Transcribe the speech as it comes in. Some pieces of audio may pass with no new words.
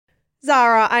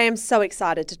Zara, I am so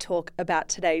excited to talk about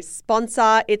today's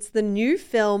sponsor. It's the new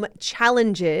film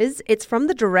Challenges. It's from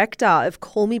the director of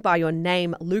Call Me By Your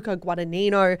Name, Luca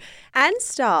Guadagnino, and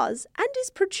stars and is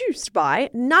produced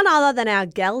by none other than our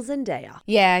gal Zendaya.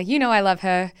 Yeah, you know I love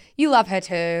her. You love her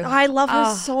too. I love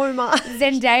her so much.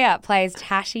 Zendaya plays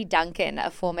Tashi Duncan,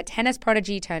 a former tennis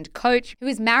prodigy turned coach who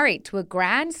is married to a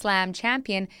Grand Slam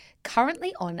champion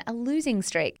currently on a losing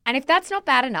streak. And if that's not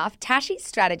bad enough, Tashi's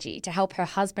strategy to help her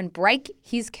husband break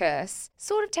his curse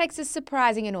sort of takes a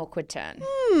surprising and awkward turn.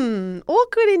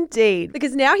 Awkward indeed,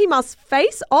 because now he must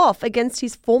face off against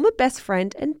his former best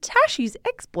friend and Tashi's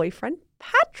ex-boyfriend,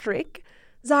 Patrick.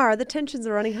 Zara, the tensions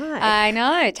are running high. I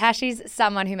know. Tashi's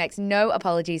someone who makes no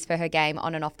apologies for her game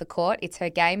on and off the court. It's her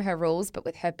game, her rules, but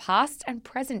with her past and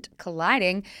present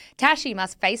colliding, Tashi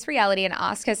must face reality and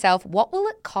ask herself, what will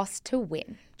it cost to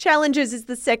win? Challenges is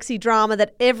the sexy drama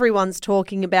that everyone's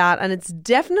talking about, and it's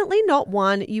definitely not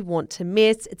one you want to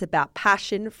miss. It's about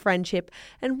passion, friendship,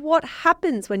 and what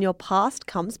happens when your past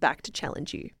comes back to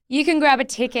challenge you. You can grab a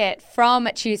ticket from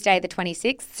Tuesday the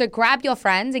 26th, so grab your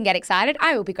friends and get excited.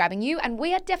 I will be grabbing you, and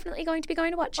we are definitely going to be going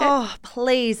to watch it. Oh,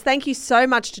 please. Thank you so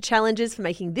much to Challenges for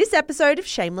making this episode of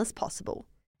Shameless possible.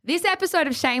 This episode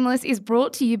of Shameless is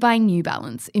brought to you by New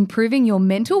Balance, improving your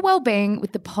mental well-being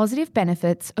with the positive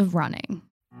benefits of running.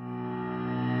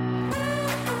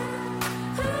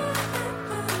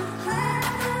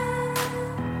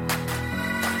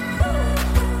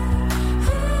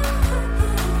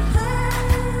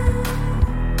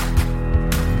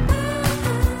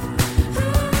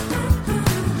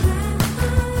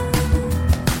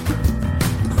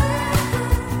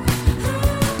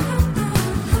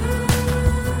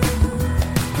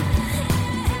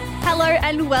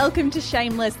 And welcome to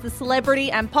Shameless, the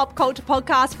celebrity and pop culture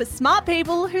podcast for smart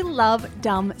people who love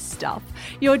dumb stuff.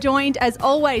 You're joined, as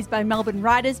always, by Melbourne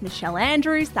writers Michelle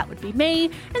Andrews, that would be me,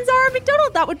 and Zara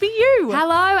McDonald, that would be you.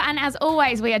 Hello, and as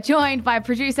always, we are joined by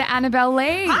producer Annabelle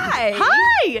Lee. Hi.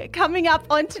 Hi. Coming up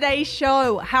on today's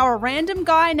show, how a random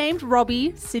guy named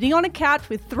Robbie, sitting on a couch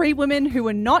with three women who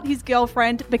were not his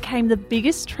girlfriend, became the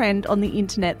biggest trend on the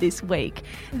internet this week.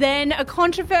 Then a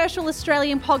controversial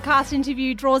Australian podcast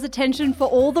interview draws attention for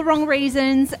all the wrong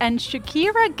reasons, and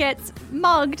Shakira gets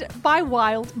mugged by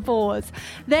wild boars.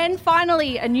 Then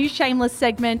finally, a new Shameless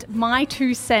segment, My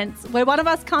 2 Cents, where one of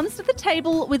us comes to the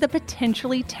table with a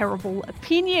potentially terrible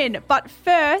opinion. But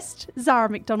first, Zara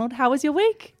McDonald, how was your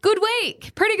week? Good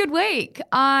week. Pretty good week.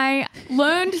 I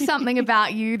learned something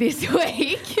about you this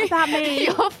week. About me?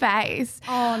 Your face.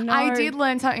 Oh, no. I did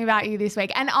learn something about you this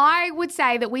week. And I would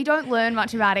say that we don't learn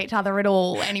much about each other at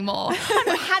all anymore.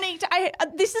 I'm panicked.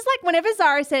 This is like whenever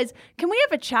Zara says, can we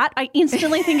have a chat? I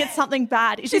instantly think it's something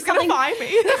bad. She's going to find me.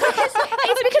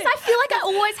 It's because I feel like I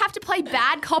always have to play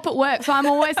bad cop at work. So I'm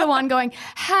always the one going,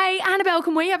 hey, Annabelle,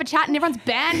 can we have a chat? And everyone's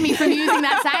banned me from using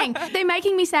that saying. They're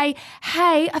making me say,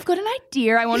 hey, I've got an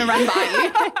idea I want to run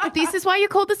by you. This is why you're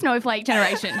called the snowflake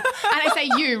generation. And I say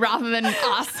you rather than us.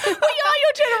 We are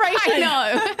your generation. I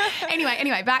know.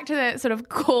 Anyway, back to the sort of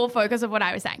core focus of what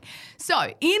I was saying. So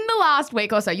in the last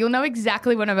week or so, you'll know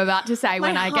exactly what I'm about to say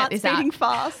when I get this out. My heart's beating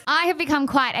fast. I have become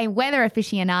quite a weather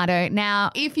aficionado.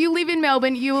 Now, if you live in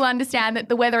Melbourne, you will understand that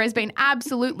the weather has been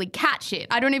absolutely cat shit.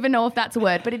 I don't even know if that's a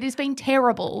word, but it has been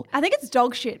terrible. I think it's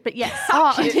dog shit, but yes.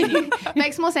 Continue.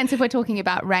 Makes more sense if we're talking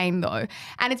about rain though.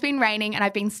 And it's been raining and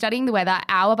I've been studying the weather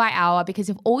hour by hour because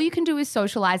if all you can do is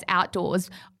socialise outdoors,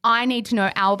 I need to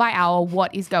know hour by hour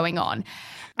what is going on.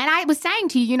 And I was saying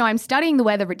to you, I'm studying the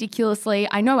weather ridiculously.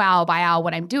 I know hour by hour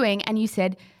what I'm doing. And you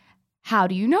said, how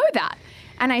do you know that?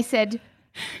 And I said,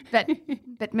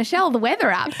 but Michelle, the weather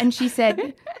app. And she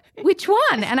said, which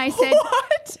one? And I said,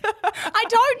 what? I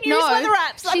don't use weather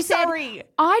apps. I'm sorry. Said,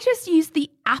 I just use the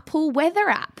Apple weather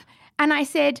app. And I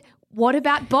said, what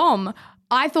about BOM?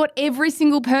 I thought every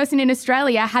single person in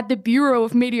Australia had the Bureau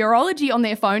of Meteorology on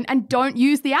their phone and don't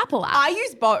use the Apple app. I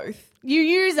use both. You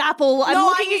use Apple. I'm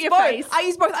looking at your face. I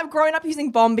use both. I've grown up using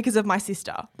BOM because of my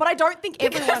sister, but I don't think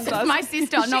everyone does. Because of my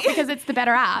sister, not because it's the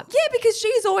better app. Yeah, because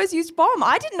she's always used BOM.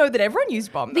 I didn't know that everyone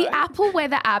used BOM, though. The Apple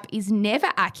weather app is never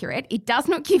accurate. It does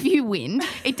not give you wind.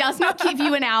 It does not give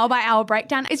you an hour-by-hour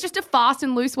breakdown. It's just a fast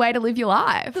and loose way to live your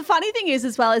life. The funny thing is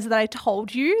as well is that I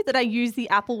told you that I use the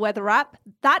Apple weather app.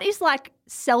 That is like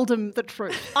seldom the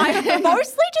truth. I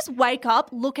mostly just wake up,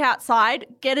 look outside,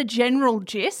 get a general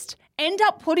gist, end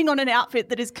up putting on an outfit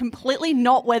that is completely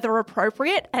not weather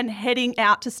appropriate and heading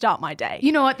out to start my day.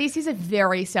 You know what? This is a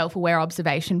very self-aware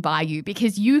observation by you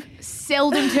because you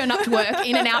seldom turn up to work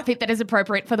in an outfit that is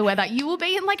appropriate for the weather. You will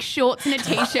be in like shorts and a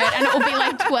t-shirt and it will be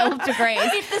like 12 degrees.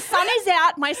 If the sun is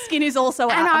out, my skin is also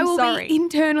out. And I I'm will sorry. be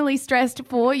internally stressed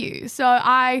for you. So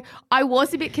I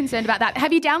was a bit concerned about that.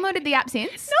 Have you downloaded the app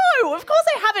since? No, of course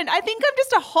I haven't. I think I'm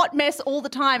just a hot mess all the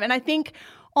time. And I think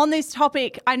on this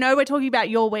topic, I know we're talking about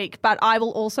your week, but I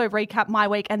will also recap my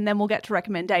week and then we'll get to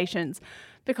recommendations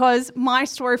because my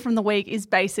story from the week is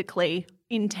basically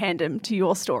in tandem to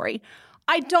your story.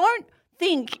 I don't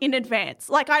think in advance.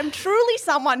 Like I'm truly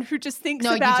someone who just thinks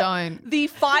about the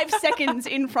 5 seconds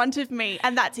in front of me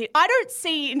and that's it. I don't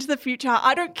see into the future.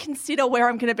 I don't consider where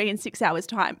I'm going to be in 6 hours'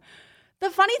 time. The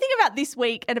funny thing about this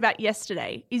week and about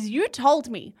yesterday is you told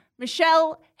me,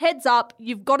 Michelle, heads up,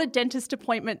 you've got a dentist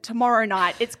appointment tomorrow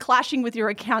night. It's clashing with your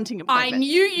accounting appointment. I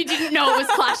knew you didn't know it was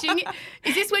clashing.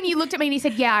 Is this when you looked at me and you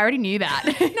said, yeah, I already knew that?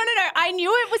 No. I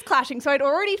knew it was clashing. So I'd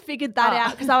already figured that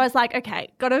out because I was like, okay,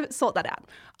 got to sort that out.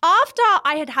 After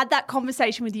I had that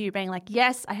conversation with you being like,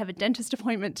 yes, I have a dentist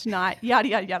appointment tonight, yada,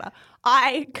 yada, yada,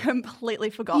 I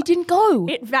completely forgot. You didn't go.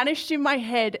 It vanished in my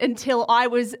head until I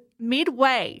was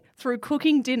midway through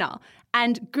cooking dinner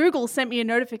and Google sent me a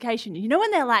notification. You know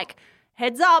when they're like,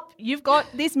 heads up, you've got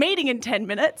this meeting in 10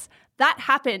 minutes? That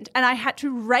happened and I had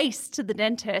to race to the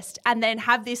dentist and then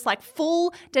have this like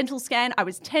full dental scan. I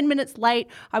was 10 minutes late.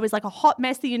 I was like a hot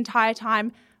mess the entire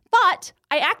time. But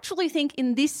I actually think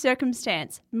in this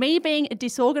circumstance, me being a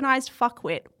disorganized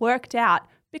fuckwit worked out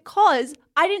because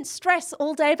I didn't stress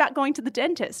all day about going to the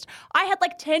dentist. I had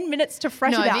like 10 minutes to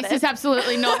fret about it. No, this is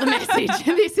absolutely not the message.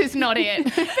 This is not it.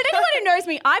 But anyone who knows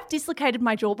me, I've dislocated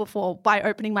my jaw before by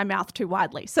opening my mouth too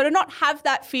widely. So to not have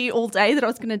that fear all day that I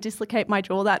was going to dislocate my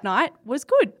jaw that night was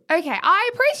good. Okay, I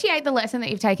appreciate the lesson that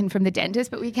you've taken from the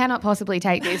dentist, but we cannot possibly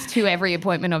take this to every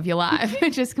appointment of your life.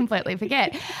 Just completely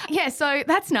forget. Yeah, so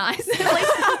that's nice.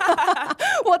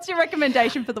 What's your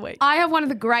recommendation for the week? I have one of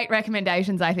the great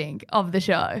recommendations, I think, of the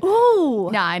show. Ooh.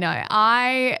 No, I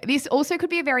know. This also could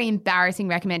be a very embarrassing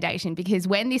recommendation because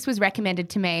when this was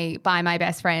recommended to me by my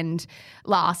best friend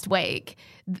last week,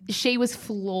 she was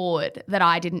floored that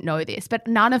I didn't know this, but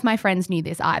none of my friends knew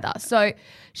this either. So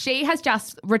she has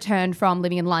just returned from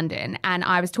living in London and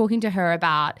I was talking to her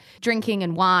about drinking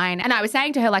and wine and I was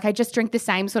saying to her, like, I just drink the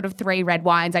same sort of 3 red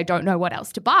wines. I don't know what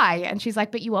else to buy. And she's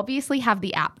like, but you obviously have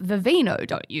the app Vivino,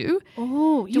 don't you?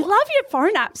 Oh, you love your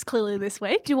phone apps clearly this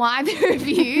week. Do either of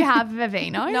you have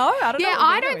Vivino? No, I don't know. Yeah, what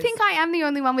I Vivino don't is. think I am the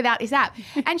only one without this app.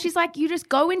 And she's like, you just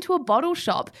go into a bottle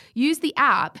shop, use the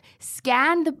app,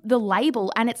 scan the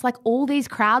label, and it's like all these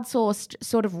crowdsourced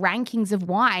sort of rankings of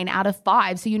wine out of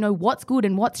 5 so you know what's good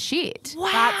and what's shit.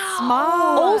 Wow. That's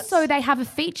smart. Also, they have a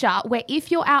feature where if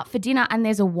you're out for dinner and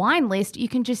there's a wine list, you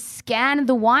can just scan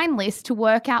the wine list to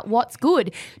work out what's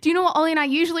good. Do you know what Ollie and I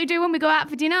usually do when we go out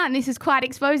for dinner? And this is quite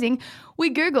exposing. We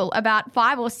Google about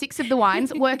 5 or 6 of the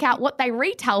wines, work out what they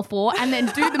retail for, and then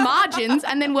do the margins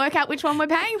and then work out which one we're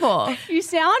paying for. You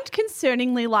sound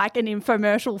concerningly like an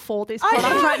infomercial for this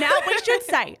product right now. We should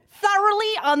say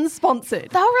thoroughly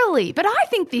unsponsored. Thoroughly. But I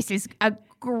think this is a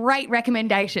great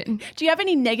recommendation. Do you have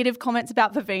any negative comments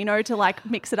about Vivino to like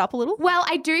mix it up a little? Well,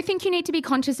 I do think you need to be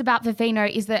conscious about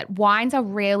Vivino is that wines are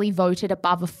rarely voted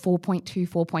above a 4.2,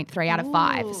 4.3 out of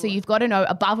 5. So you've got to know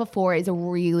above a 4 is a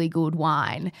really good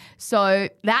wine. So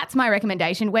that's my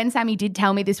recommendation. When Sammy did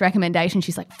tell me this recommendation,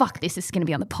 she's like, fuck, this is going to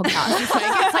be on the podcast. It's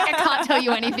like I can't tell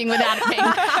you anything without it being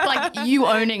like you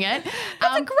owning it.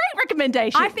 That's a great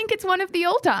recommendation. I think it's one of the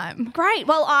all-time. Great.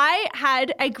 Well, I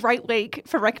had a great week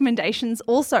for recommendations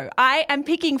also. I am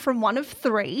picking from one of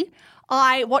 3.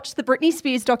 I watched the Britney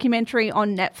Spears documentary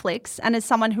on Netflix, and as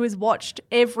someone who has watched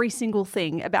every single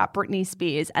thing about Britney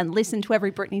Spears and listened to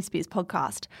every Britney Spears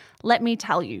podcast, let me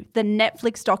tell you, the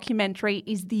Netflix documentary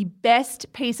is the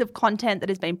best piece of content that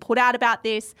has been put out about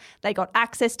this. They got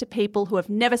access to people who have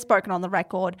never spoken on the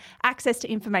record, access to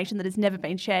information that has never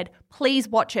been shared. Please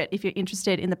watch it if you're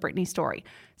interested in the Britney story.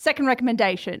 Second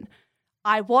recommendation,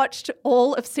 I watched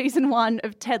all of season 1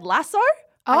 of Ted Lasso.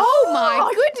 Oh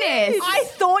my goodness. I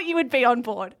thought you would be on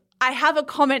board. I have a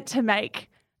comment to make.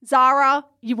 Zara,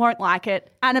 you won't like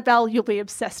it. Annabelle, you'll be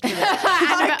obsessed with it.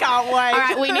 I can't wait. All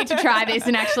right, we need to try this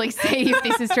and actually see if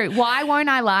this is true. Why won't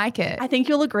I like it? I think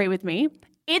you'll agree with me.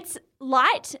 It's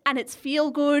light and it's feel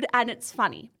good and it's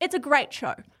funny. It's a great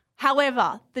show.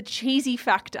 However, the cheesy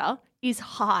factor is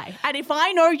high. And if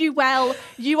I know you well,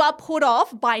 you are put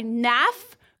off by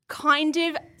naff, kind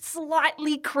of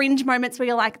slightly cringe moments where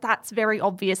you're like, that's very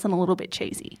obvious and a little bit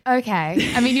cheesy.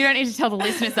 Okay. I mean, you don't need to tell the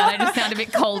listeners that. I just sound a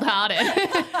bit cold-hearted. And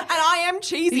I am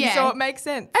cheesy, Yeah. so it makes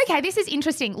sense. Okay, this is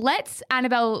interesting. Let's,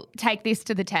 Annabelle, take this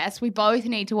to the test. We both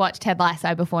need to watch Ted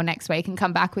Lasso before next week and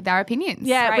come back with our opinions.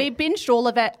 Yeah, we binged all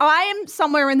of it. I am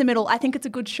somewhere in the middle. I think it's a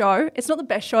good show. It's not the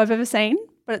best show I've ever seen,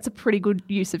 but it's a pretty good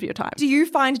use of your time. Do you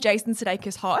find Jason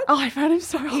Sudeikis hot? Oh, I found him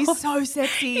so hot. He's so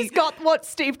sexy. He's got what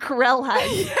Steve Carell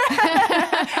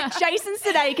has. Jason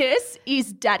Sudeikis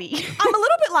is daddy. I'm a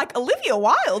little bit like Olivia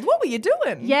Wilde. What were you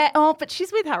doing? Yeah, but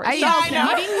she's with Harry. Are you I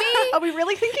know. kidding me? Are we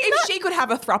really thinking If that? she could have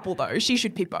a throuple, though, she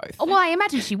should pick both. Well, I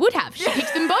imagine she would have. She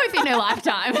picked them both in her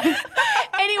lifetime.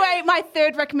 Anyway, my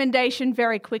third recommendation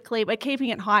very quickly. We're keeping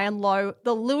it high and low.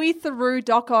 The Louis Theroux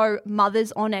doco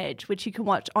Mothers on Edge, which you can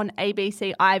watch on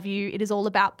ABC iView. It is all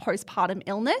about postpartum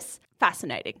illness.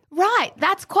 Fascinating. Right.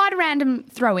 That's quite a random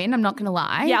throw in, I'm not going to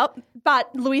lie. Yep.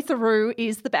 But Louis Theroux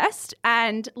is the best.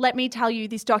 And let me tell you,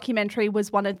 this documentary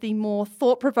was one of the more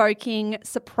thought-provoking,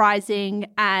 surprising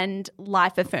and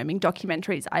life-affirming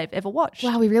documentaries I have ever watched.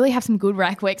 Wow, we really have some good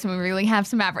rec weeks and we really have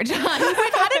some average ones.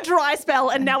 We've had a dry spell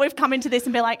and now we've come into this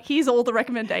and be like, here's all the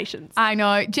recommendations. I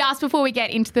know. Just before we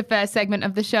get into the first segment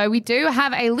of the show, we do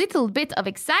have a little bit of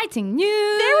exciting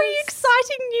news. Very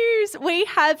exciting news. We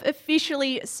have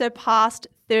officially surpassed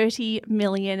 30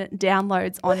 million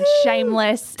downloads on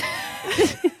Shameless.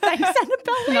 Thanks,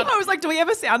 Annabelle. I was like, do we have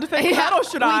a sound effect for that or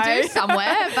should I? We do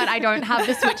somewhere, but I don't have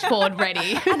the switchboard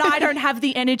ready. And I don't have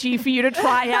the energy for you to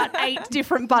try out 8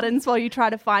 different buttons while you try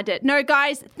to find it. No,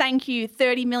 guys, thank you.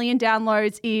 30 million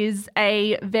downloads is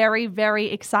a very,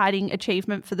 very exciting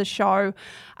achievement for the show.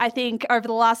 I think over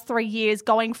the last 3 years,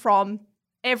 going from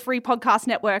every podcast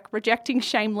network rejecting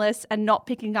Shameless and not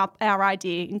picking up our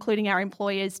idea, including our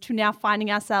employers, to now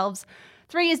finding ourselves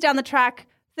 3 years down the track,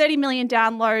 30 million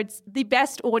downloads, the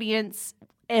best audience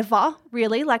ever,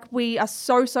 really. Like, we are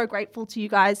so, so grateful to you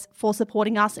guys for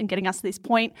supporting us and getting us to this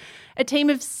point. A team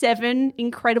of 7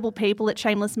 incredible people at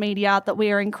Shameless Media that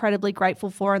we are incredibly grateful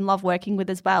for and love working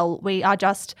with as well. We are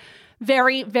just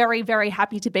very, very, very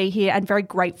happy to be here and very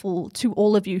grateful to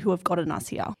all of you who have gotten us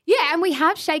here. Yeah, and we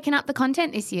have shaken up the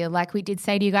content this year. Like we did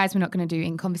say to you guys, we're not going to do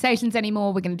In Conversations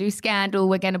anymore. We're going to do Scandal.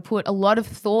 We're going to put a lot of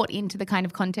thought into the kind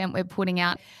of content we're putting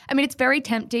out. I mean, it's very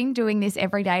tempting doing this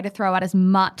every day to throw out as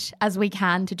much as we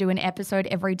can to do an episode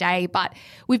every day, but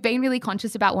we've been really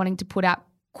conscious about wanting to put out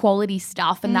quality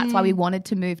stuff, and that's why we wanted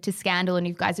to move to Scandal, and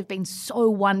you guys have been so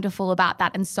wonderful about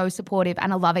that and so supportive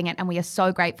and are loving it, and we are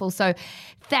so grateful. So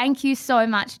thank you so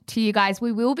much to you guys.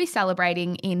 We will be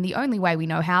celebrating in the only way we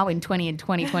know how in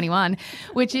 2021,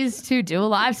 which is to do a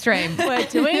live stream. We're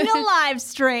doing a live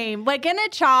stream. We're going to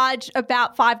charge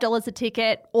about $5 a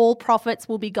ticket. All profits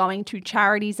will be going to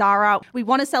charity, Zara. We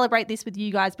want to celebrate this with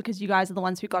you guys because you guys are the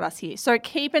ones who got us here. So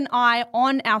keep an eye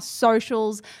on our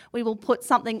socials. We will put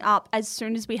something up as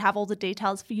soon as we have all the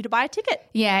details for you to buy a ticket.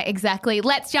 Yeah, exactly.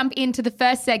 Let's jump into the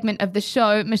first segment of the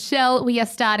show. Michelle, we are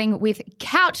starting with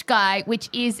Couch Guy, which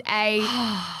is a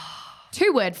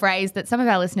 2-word phrase that some of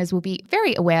our listeners will be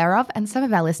very aware of and some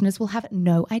of our listeners will have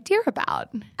no idea about.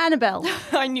 Annabelle,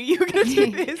 I knew you were going to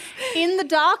do this. in the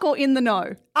dark or in the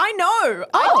know? I know.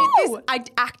 I did this. I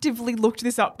actively looked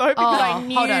this up though because I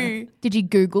knew. Hold on. Did you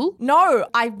Google? No,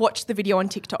 I watched the video on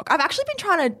TikTok. I've actually been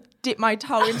trying to dip my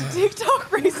toe into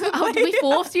TikTok recently. Oh, we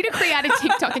forced you to create a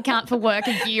TikTok account for work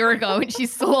a year ago and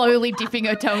she's slowly dipping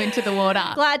her toe into the water.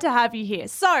 Glad to have you here.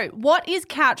 So, what is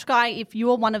Couch Guy if you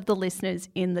are one of the listeners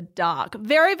in the dark?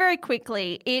 Very, very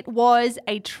quickly, it was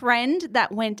a trend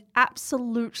that went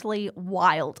absolutely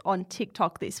wild on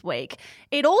TikTok this week.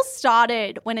 It all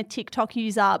started when a TikTok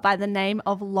user by the name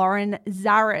of Lauren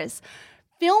Zaris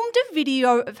filmed a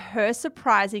video of her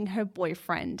surprising her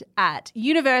boyfriend at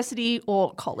university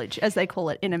or college, as they call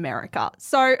it in America.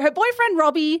 So her boyfriend,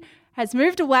 Robbie, has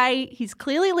moved away. He's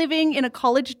clearly living in a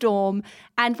college dorm.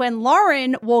 And when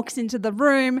Lauren walks into the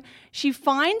room, she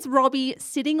finds Robbie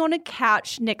sitting on a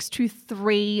couch next to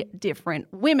 3 different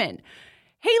women.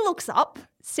 He looks up,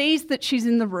 sees that she's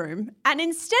in the room, and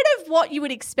instead of what you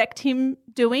would expect him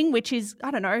doing, which is,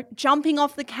 I don't know, jumping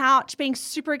off the couch, being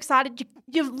super excited,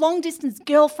 your long-distance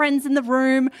girlfriend's in the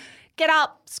room, get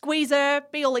up, squeeze her,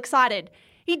 be all excited.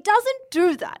 He doesn't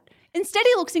do that. Instead,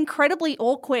 he looks incredibly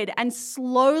awkward and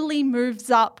slowly moves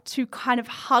up to kind of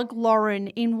hug Lauren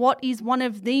in what is one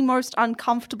of the most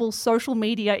uncomfortable social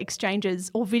media exchanges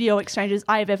or video exchanges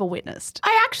I have ever witnessed.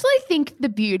 I actually think the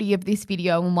beauty of this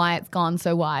video and why it's gone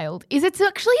so wild is it's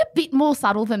actually a bit more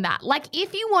subtle than that. Like,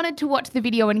 if you wanted to watch the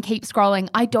video and keep scrolling,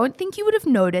 I don't think you would have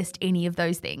noticed any of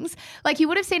those things. Like, you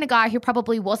would have seen a guy who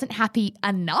probably wasn't happy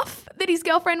enough that his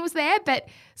girlfriend was there, but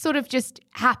sort of just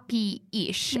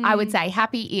happy-ish, I would say,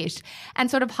 happy-ish, and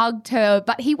sort of hugged her,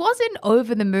 but he wasn't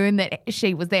over the moon that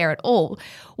she was there at all.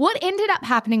 What ended up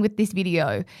happening with this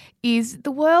video is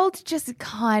the world just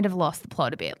kind of lost the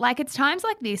plot a bit. Like, it's times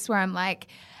like this where I'm like,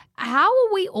 how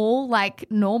are we all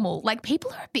like normal? Like,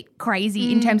 people are a bit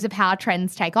crazy in terms of how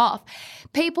trends take off.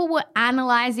 People were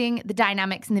analysing the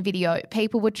dynamics in the video.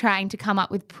 People were trying to come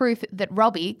up with proof that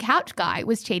Robbie, couch guy,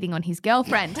 was cheating on his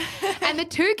girlfriend. And the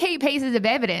two key pieces of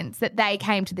evidence that they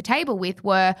came to the table with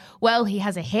were, well, he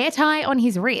has a hair tie on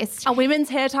his wrist. A women's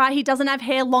hair tie. He doesn't have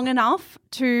hair long enough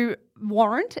to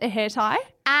warrant a hair tie.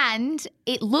 And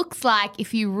it looks like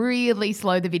if you really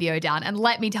slow the video down, and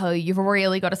let me tell you, you've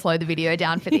really got to slow the video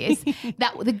down for this,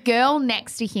 that the girl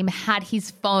next to him had his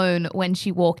phone when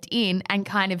she walked in and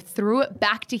kind of threw it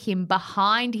back to him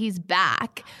behind his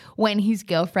back when his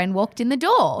girlfriend walked in the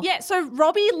door. Yeah, so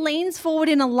Robbie leans forward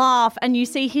in a laugh and you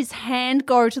see his hand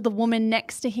go to the woman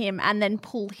next to him and then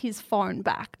pull his phone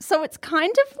back. So it's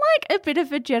kind of like a bit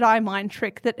of a Jedi mind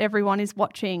trick that everyone is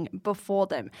watching before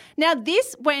them. Now,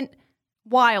 this went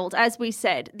wild, as we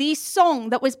said. The song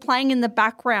that was playing in the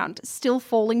background, Still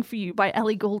Falling For You by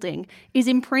Ellie Goulding, is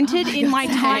imprinted in my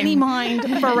tiny mind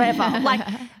forever. Like,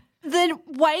 the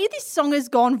way this song has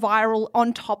gone viral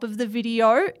on top of the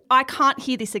video, I can't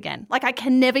hear this again. Like, I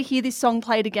can never hear this song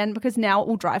played again because now it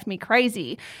will drive me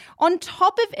crazy. On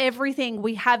top of everything,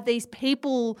 we have these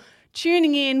people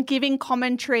tuning in, giving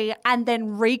commentary, and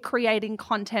then recreating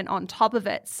content on top of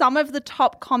it. Some of the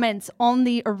top comments on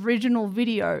the original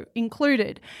video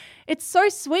included, "It's so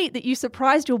sweet that you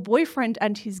surprised your boyfriend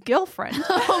and his girlfriend."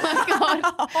 Oh my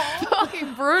God.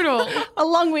 Fucking brutal.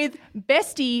 Along with,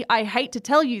 "Bestie, I hate to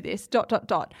tell you this, ...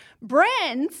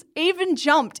 Brands even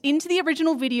jumped into the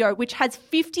original video, which has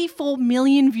 54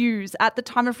 million views at the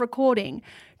time of recording,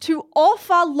 to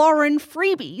offer Lauren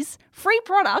freebies, free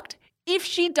product, if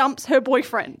she dumps her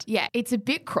boyfriend. Yeah, it's a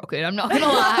bit crooked, I'm not going to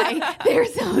lie.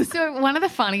 There's also one of the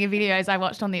funnier videos I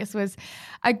watched on this was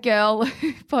a girl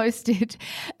who posted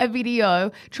a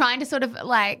video trying to sort of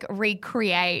like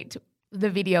recreate the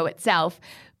video itself,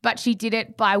 but she did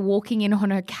it by walking in on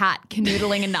her cat,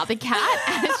 canoodling another cat.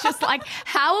 And it's just like,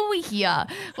 how are we here?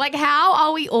 Like, how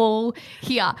are we all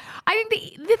here? I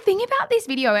think the thing about this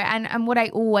video and what I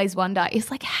always wonder is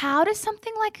like, how does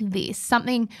something like this,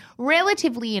 something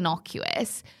relatively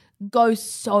innocuous, go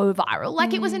so viral?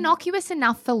 Like, it was innocuous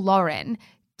enough for Lauren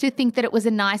to think that it was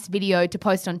a nice video to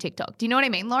post on TikTok. Do you know what I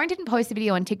mean? Lauren didn't post the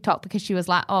video on TikTok because she was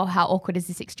like, oh, how awkward is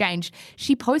this exchange?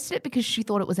 She posted it because she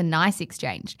thought it was a nice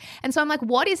exchange. And so I'm like,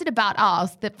 what is it about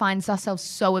us that finds ourselves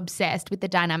so obsessed with the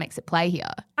dynamics at play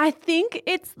here? I think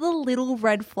it's the little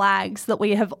red flags that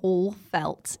we have all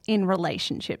felt in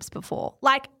relationships before.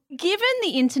 Like, given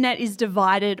the internet is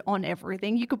divided on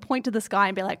everything, you could point to the sky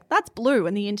and be like, that's blue,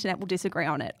 and the internet will disagree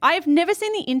on it. I have never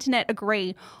seen the internet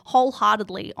agree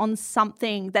wholeheartedly on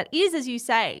something that is, as you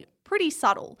say, pretty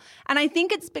subtle. And I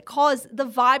think it's because the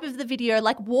vibe of the video,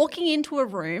 like walking into a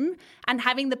room and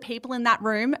having the people in that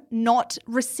room not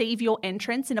receive your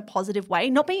entrance in a positive way,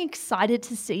 not being excited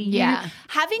to see you,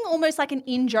 having almost like an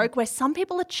in-joke where some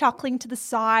people are chuckling to the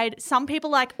side, some people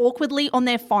like awkwardly on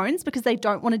their phones because they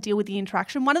don't want to deal with the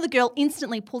interaction. One of the girls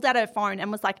instantly pulled out her phone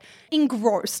and was like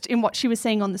engrossed in what she was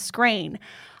seeing on the screen.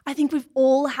 I think we've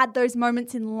all had those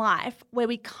moments in life where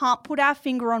we can't put our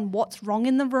finger on what's wrong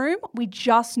in the room. We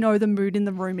just know the mood in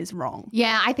the room is wrong.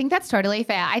 Yeah, I think that's totally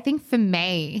fair. I think for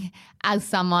me, as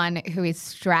someone who is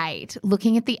straight,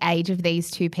 looking at the age of these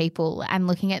two people and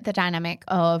looking at the dynamic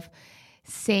of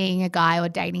seeing a guy or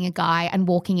dating a guy and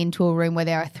walking into a room where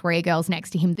there are three girls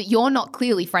next to him that you're not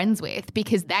clearly friends with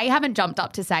because they haven't jumped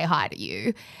up to say hi to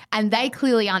you and they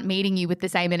clearly aren't meeting you with the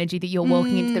same energy that you're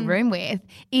walking into the room with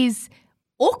is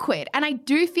awkward. And I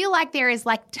do feel like there is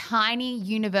like tiny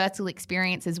universal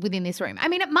experiences within this room. I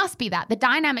mean, it must be that. The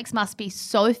dynamics must be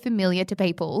so familiar to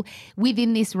people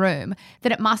within this room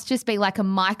that it must just be like a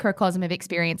microcosm of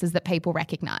experiences that people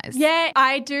recognize. Yeah,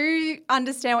 I do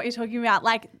understand what you're talking about.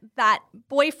 Like that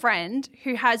boyfriend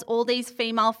who has all these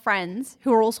female friends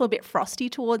who are also a bit frosty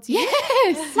towards you.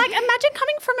 Yes. Like imagine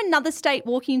coming from another state,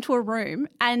 walking into a room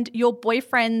and your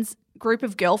boyfriend's group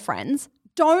of girlfriends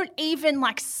don't even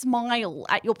like smile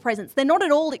at your presence. They're not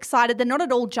at all excited. They're not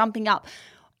at all jumping up.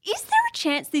 Is there a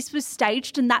chance this was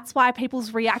staged and that's why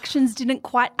people's reactions didn't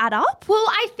quite add up? Well,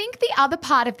 I think the other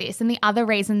part of this and the other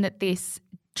reason that this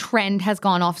trend has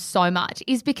gone off so much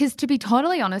is because, to be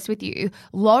totally honest with you,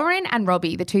 Lauren and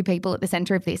Robbie, the two people at the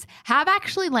center of this, have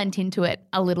actually lent into it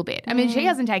a little bit. I mean, she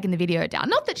hasn't taken the video down.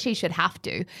 Not that she should have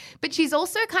to, but she's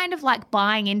also kind of like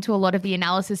buying into a lot of the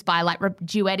analysis by like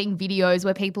duetting videos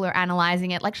where people are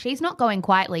analyzing it. Like, she's not going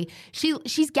quietly.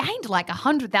 She's gained like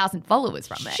 100,000 followers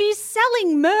from it. She's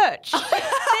selling merch.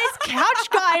 There's Couch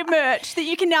Guy merch that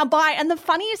you can now buy. And the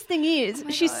funniest thing is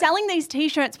she's selling these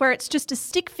T-shirts where it's just a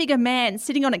stick figure man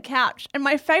sitting on a couch. And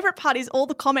my favourite part is all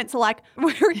the comments are like,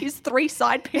 where are his 3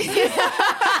 side pieces?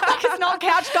 Like, it's not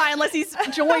Couch Guy unless he's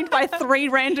joined by 3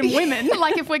 random women.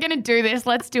 Like, if we're going to do this,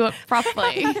 let's do it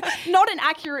properly. Not an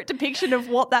accurate depiction of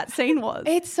what that scene was.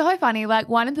 It's so funny. Like,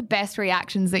 one of the best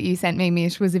reactions that you sent me,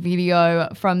 Mish, was a video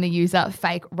from the user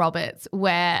Fake Roberts,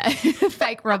 where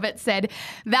Fake Roberts said,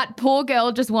 that poor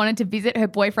girl just wanted to visit her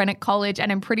boyfriend at college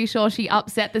and I'm pretty sure she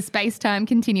upset the space-time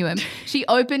continuum. She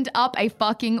opened up a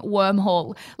fucking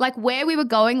wormhole. Like, where we were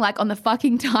going, like on the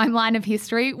fucking timeline of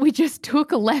history, we just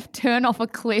took a left turn off a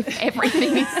cliff.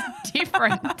 Everything is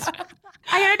different.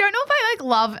 I don't know if I like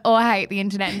love or hate the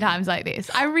internet in times like this.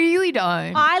 I really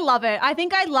don't. I love it. I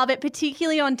think I love it,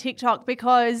 particularly on TikTok,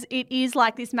 because it is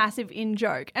like this massive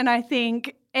in-joke. And I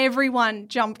think everyone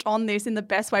jumped on this in the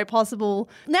best way possible.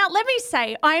 Now, let me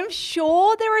say, I am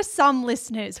sure there are some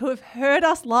listeners who have heard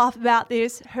us laugh about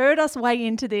this, heard us weigh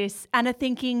into this, and are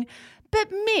thinking, but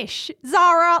Mish,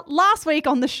 Zara, last week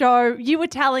on the show, you were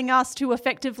telling us to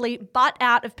effectively butt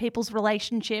out of people's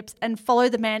relationships and follow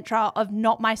the mantra of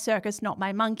not my circus, not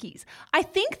my monkeys. I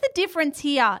think the difference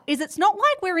here is it's not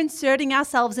like we're inserting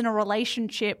ourselves in a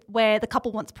relationship where the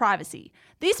couple wants privacy.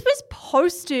 This was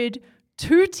posted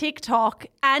to TikTok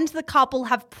and the couple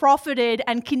have profited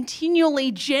and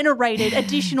continually generated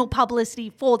additional publicity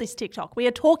for this TikTok. We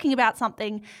are talking about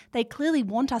something they clearly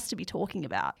want us to be talking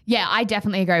about. Yeah, I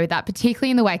definitely agree with that, particularly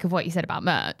in the wake of what you said about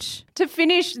merch. To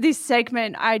finish this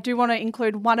segment, I do want to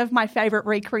include one of my favourite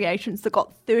recreations that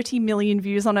got 30 million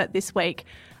views on it this week.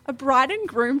 A bride and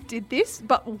groom did this,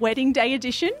 but wedding day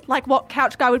edition, like what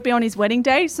Couch Guy would be on his wedding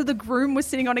day. So the groom was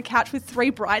sitting on a couch with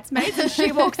 3 bridesmaids and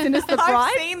she walks in as the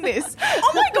bride. I've seen this.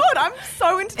 Oh my God, I'm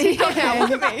so into TikTok now.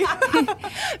 Look at me.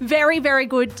 Very, very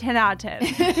good. 10 out of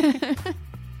 10.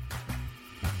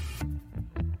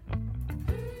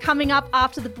 Coming up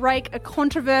after the break, a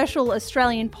controversial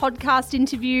Australian podcast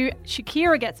interview,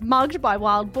 Shakira gets mugged by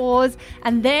wild boars,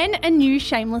 and then a new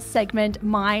shameless segment,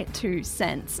 My 2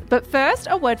 Cents. But first,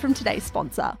 a word from today's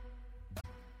sponsor.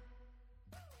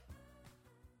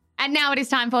 And now it is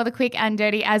time for the quick and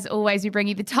dirty. As always, we bring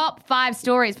you the top 5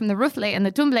 stories from the Ruffle and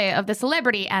the Tumble of the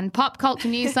celebrity and pop culture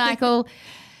news cycle.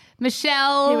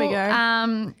 Michelle. Here we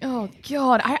go. Oh,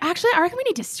 God. I reckon we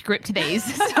need to script these.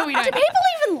 So we don't. Do people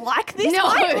even like this? No.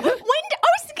 I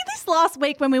was thinking this last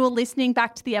week when we were listening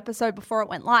back to the episode before it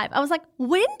went live. I was like,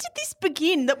 when did this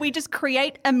begin that we just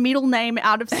create a middle name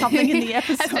out of something in the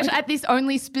episode? At this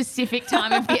only specific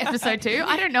time of the episode too?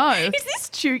 I don't know. Is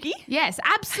this Chugi? Yes,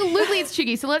 absolutely it's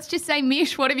Chugi. So let's just say,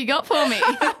 Mish, what have you got for me?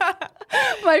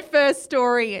 My first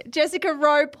story. Jessica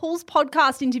Rowe pulls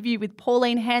podcast interview with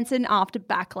Pauline Hanson after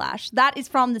backlash. That is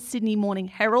from the Sydney Morning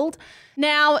Herald.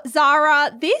 Now,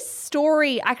 Zara, this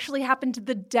story actually happened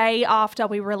the day after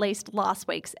we released last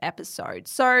week's episode.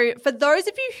 So for those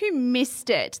of you who missed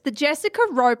it, the Jessica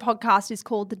Rowe podcast is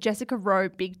called the Jessica Rowe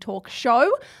Big Talk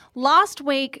Show. Last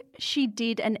week, she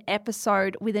did an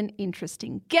episode with an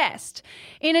interesting guest.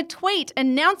 In a tweet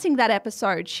announcing that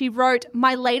episode, she wrote,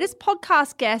 "My latest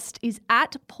podcast guest is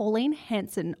at Pauline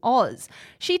Hanson Oz.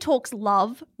 She talks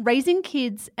love, raising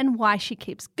kids, and why she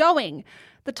keeps going."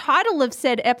 The title of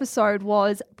said episode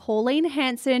was Pauline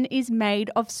Hanson is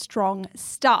Made of Strong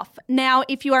Stuff. Now,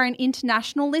 if you are an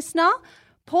international listener,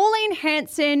 Pauline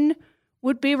Hanson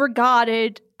would be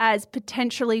regarded as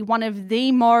potentially one of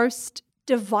the most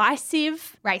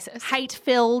divisive, racist,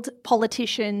 hate-filled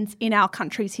politicians in our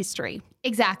country's history.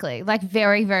 Exactly. Like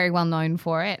very, very well known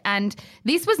for it. And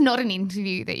this was not an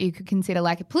interview that you could consider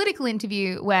like a political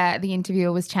interview where the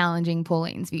interviewer was challenging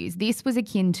Pauline's views. This was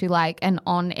akin to like an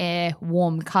on-air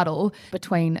warm cuddle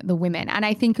between the women. And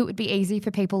I think it would be easy for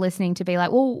people listening to be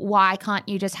like, well, why can't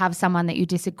you just have someone that you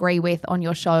disagree with on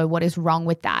your show? What is wrong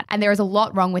with that? And there is a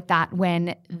lot wrong with that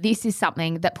when this is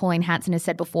something that Pauline Hanson has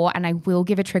said before. And I will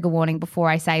give a trigger warning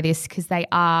before I say this because they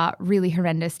are really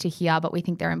horrendous to hear, but we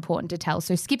think they're important to tell.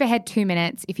 So skip ahead 2 minutes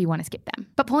minutes if you want to skip them.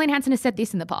 But Pauline Hanson has said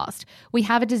this in the past. We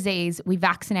have a disease. We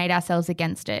vaccinate ourselves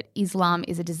against it. Islam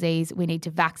is a disease. We need to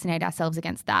vaccinate ourselves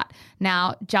against that.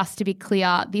 Now, just to be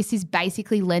clear, this is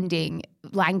basically lending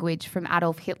language from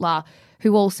Adolf Hitler,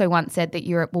 who also once said that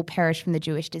Europe will perish from the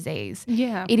Jewish disease.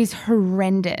 Yeah. It is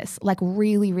horrendous, like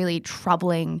really, really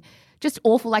troubling, just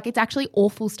awful. Like it's actually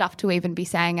awful stuff to even be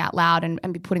saying out loud and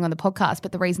be putting on the podcast.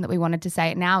 But the reason that we wanted to say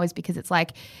it now is because it's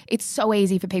like, it's so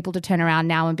easy for people to turn around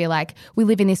now and be like, we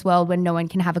live in this world where no one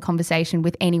can have a conversation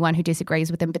with anyone who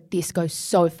disagrees with them. But this goes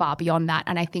so far beyond that.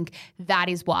 And I think that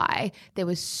is why there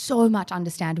was so much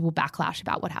understandable backlash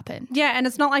about what happened. Yeah, and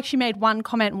it's not like she made one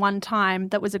comment one time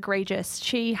that was egregious.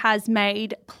 She has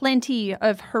made plenty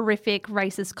of horrific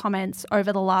racist comments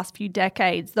over the last few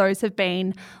decades. Those have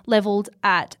been levelled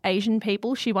at Asian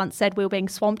people. She once said we were being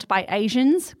swamped by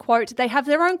Asians. Quote, they have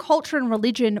their own culture and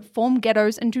religion, form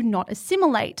ghettos and do not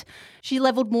assimilate. She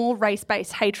levelled more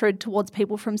race-based hatred towards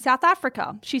people from South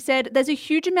Africa. She said there's a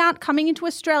huge amount coming into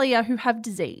Australia who have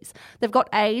disease. They've got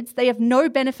AIDS. They have no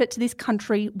benefit to this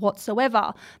country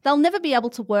whatsoever. They'll never be able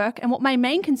to work. And what my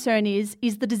main concern is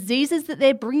the diseases that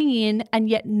they're bringing in, and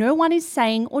yet no one is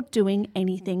saying or doing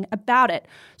anything about it.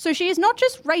 So she is not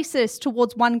just racist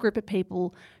towards one group of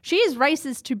people. She is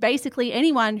racist to basically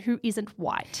anyone who isn't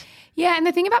white. Yeah, and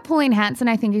the thing about Pauline Hanson,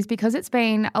 I think, is because it's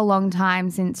been a long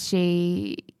time since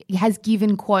she has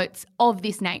given quotes of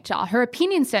this nature. Her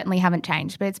opinions certainly haven't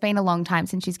changed, but it's been a long time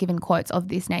since she's given quotes of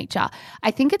this nature.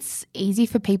 I think it's easy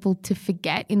for people to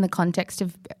forget in the context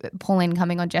of Pauline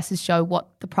coming on Jess's show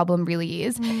what the problem really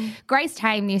is. Grace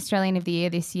Tame, the Australian of the Year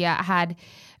this year, had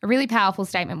a really powerful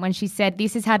statement when she said,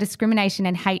 this is how discrimination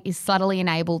and hate is subtly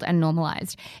enabled and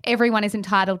normalised. Everyone is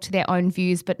entitled to their own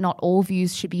views, but not all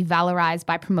views should be valorised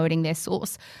by promoting their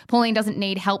source. Pauline doesn't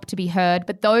need help to be heard,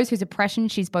 but those whose oppression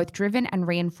she's both driven and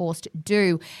reinforced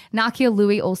do. Nakia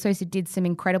Louie also did some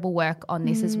incredible work on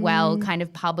this as well, kind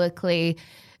of publicly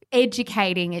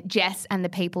educating Jess and the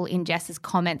people in Jess's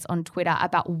comments on Twitter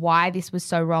about why this was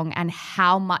so wrong and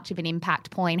how much of an impact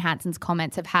Pauline Hanson's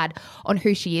comments have had on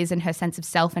who she is and her sense of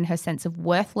self and her sense of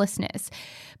worthlessness.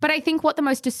 But I think what the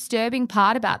most disturbing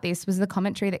part about this was the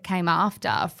commentary that came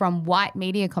after from white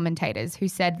media commentators who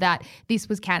said that this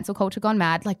was cancel culture gone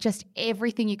mad, like just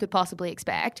everything you could possibly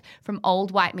expect from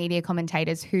old white media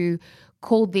commentators who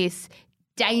called this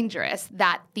dangerous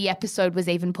that the episode was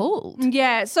even pulled.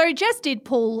 Yeah, so Jess did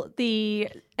pull the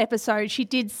episode. She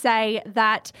did say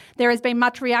that there has been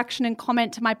much reaction and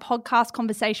comment to my podcast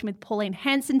conversation with Pauline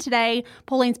Hanson today.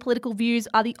 Pauline's political views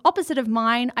are the opposite of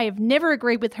mine. I have never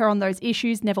agreed with her on those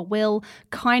issues, never will.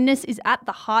 Kindness is at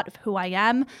the heart of who I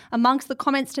am. Amongst the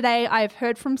comments today, I have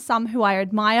heard from some who I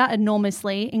admire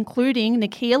enormously, including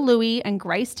Nakia Louie and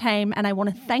Grace Tame, and I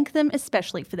want to thank them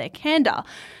especially for their candour.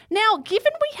 Now,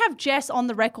 given we have Jess on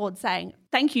the record saying,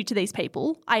 thank you to these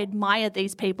people, I admire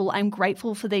these people, I'm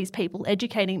grateful for these people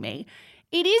educating me,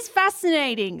 it is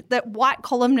fascinating that white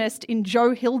columnist in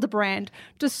Joe Hildebrand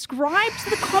described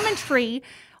the commentary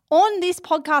on this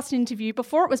podcast interview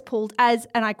before it was pulled as,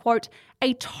 and I quote,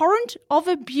 a torrent of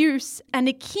abuse and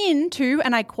akin to,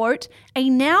 and I quote, a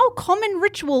now common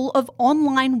ritual of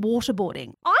online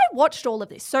waterboarding. I watched all of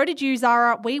this. So did you,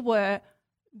 Zara. We were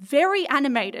very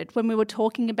animated when we were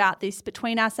talking about this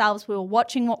between ourselves. We were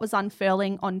watching what was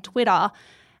unfurling on Twitter,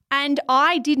 and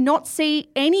I did not see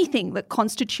anything that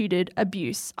constituted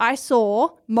abuse. I saw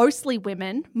mostly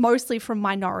women, mostly from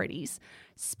minorities,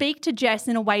 speak to Jess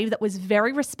in a way that was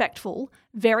very respectful,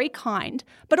 very kind,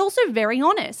 but also very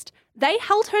honest. They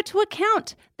held her to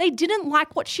account. They didn't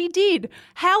like what she did.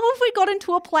 How have we got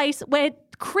into a place where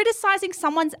criticising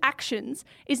someone's actions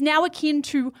is now akin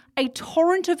to a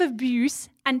torrent of abuse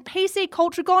and PC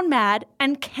culture gone mad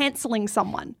and cancelling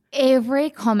someone? Every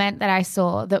comment that I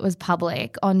saw that was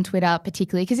public on Twitter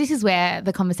particularly, because this is where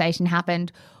the conversation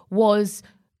happened, was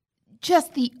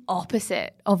just the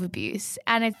opposite of abuse.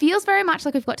 And it feels very much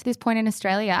like we've got to this point in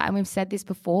Australia, and we've said this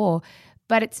before,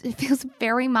 but it feels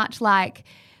very much like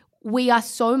we are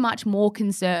so much more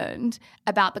concerned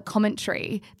about the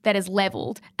commentary that is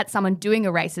levelled at someone doing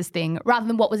a racist thing rather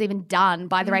than what was even done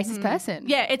by the racist person.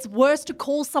 Yeah, it's worse to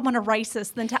call someone a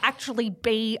racist than to actually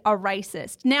be a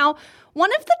racist. Now,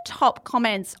 one of the top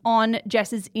comments on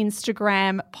Jess's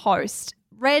Instagram post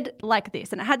read like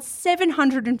this, and it had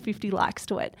 750 likes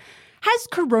to it. Has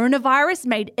coronavirus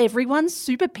made everyone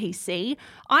super PC?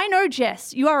 I know,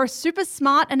 Jess, you are a super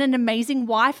smart and an amazing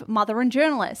wife, mother and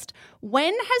journalist.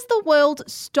 When has the world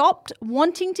stopped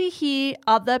wanting to hear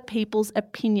other people's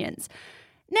opinions?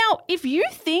 Now, if you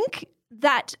think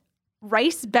that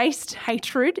race-based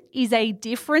hatred is a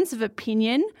difference of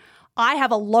opinion, I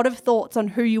have a lot of thoughts on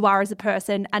who you are as a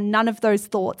person, and none of those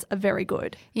thoughts are very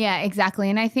good. Yeah, exactly.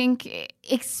 And I think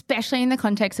especially in the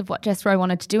context of what Jess Rowe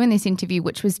wanted to do in this interview,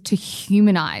 which was to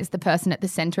humanize the person at the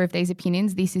center of these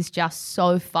opinions, this is just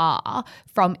so far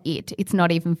from it. It's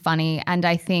not even funny. And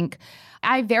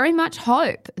I very much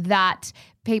hope that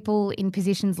people in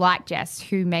positions like Jess,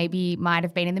 who maybe might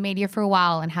have been in the media for a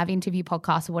while and have interview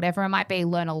podcasts or whatever it might be,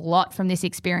 learn a lot from this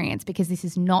experience, because this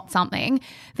is not something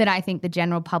that I think the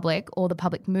general public or the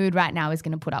public mood right now is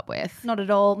going to put up with. Not at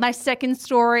all. My second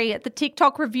story, the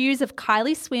TikTok reviews of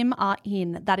Kylie Swim are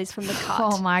in. That is from The Cut.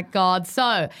 Oh my God.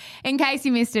 So in case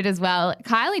you missed it as well,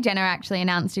 Kylie Jenner actually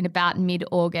announced in about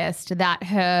mid-August that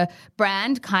her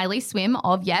brand, Kylie Swim,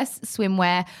 of yes,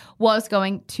 swimwear, was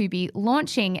going to be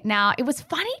launching. Now, it was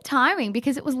funny timing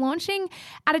because it was launching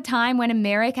at a time when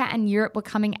America and Europe were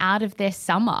coming out of their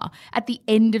summer. At the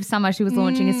end of summer, she was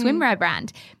launching a swimwear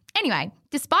brand. Anyway,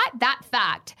 despite that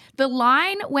fact, the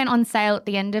line went on sale at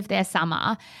the end of their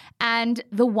summer and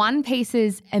the one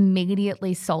pieces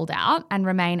immediately sold out and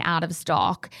remain out of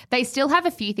stock. They still have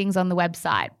a few things on the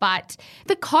website, but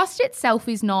the cost itself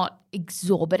is not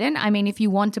exorbitant. I mean, if you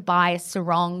want to buy a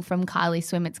sarong from Kylie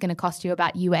Swim, it's going to cost you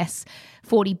about US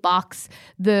 $40.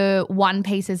 The one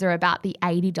pieces are about the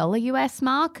 $80 US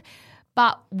mark.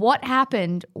 But what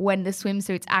happened when the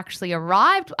swimsuits actually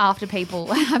arrived after people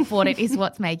have bought it is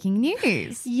what's making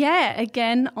news. Yeah,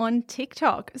 again on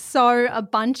TikTok. So a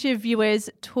bunch of viewers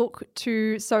took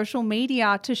to social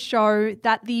media to show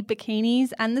that the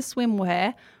bikinis and the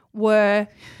swimwear were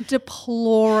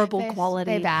deplorable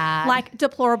quality. They're bad. Like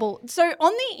deplorable. So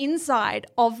on the inside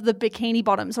of the bikini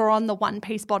bottoms or on the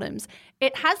one-piece bottoms,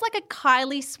 it has like a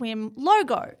Kylie Swim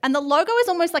logo. And the logo is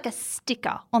almost like a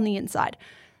sticker on the inside.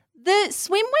 The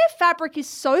swimwear fabric is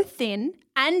so thin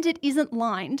and it isn't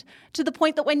lined to the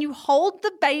point that when you hold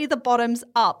the bottoms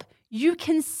up, you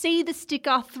can see the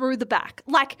sticker through the back.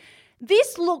 Like,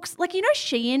 this looks like, you know,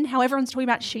 Shein, how everyone's talking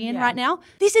about Shein right now?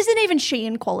 This isn't even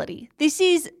Shein quality. This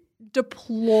is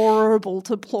deplorable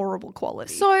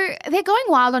quality. So they're going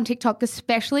wild on TikTok,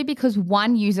 especially because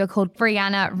one user called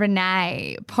Brianna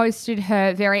Renee posted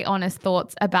her very honest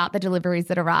thoughts about the deliveries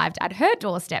that arrived at her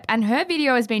doorstep. And her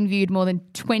video has been viewed more than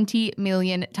 20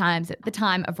 million times at the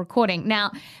time of recording.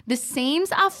 Now, the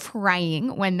seams are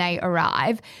fraying when they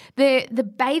arrive. The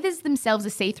bathers themselves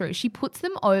are see-through. She puts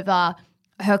them over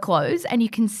her clothes and you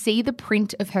can see the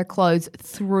print of her clothes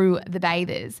through the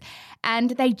bathers.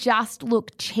 And they just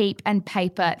look cheap and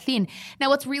paper thin. Now,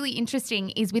 what's really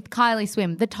interesting is with Kylie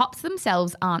Swim, the tops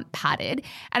themselves aren't padded.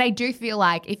 And I do feel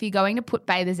like if you're going to put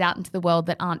bathers out into the world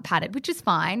that aren't padded, which is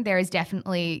fine, there is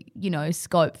definitely,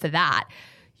 scope for that.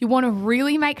 You want to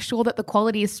really make sure that the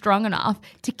quality is strong enough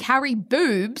to carry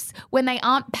boobs when they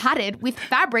aren't padded with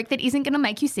fabric that isn't going to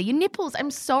make you see your nipples.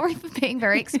 I'm sorry for being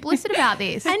very explicit about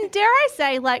this. And dare I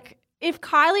say, if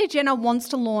Kylie Jenner wants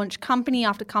to launch company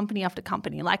after company after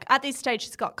company, like at this stage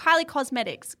she's got Kylie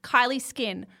Cosmetics, Kylie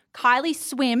Skin, Kylie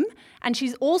Swim, and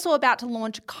she's also about to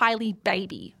launch Kylie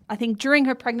Baby, I think during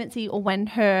her pregnancy or when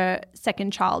her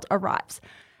second child arrives.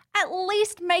 At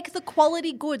least make the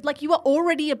quality good. Like, you are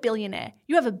already a billionaire.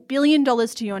 You have $1 billion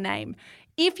to your name.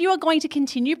 If you are going to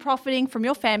continue profiting from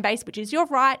your fan base, which is your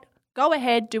right, go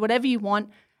ahead, do whatever you want.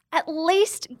 At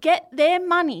least get their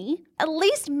money. At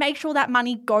least make sure that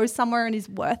money goes somewhere and is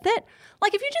worth it.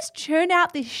 Like, if you just churn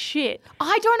out this shit.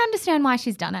 I don't understand why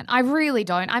she's done it. I really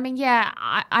don't. I mean, yeah,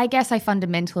 I guess I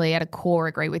fundamentally at a core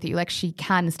agree with you. Like, she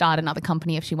can start another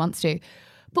company if she wants to.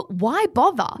 But why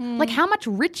bother? Like, how much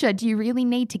richer do you really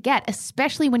need to get,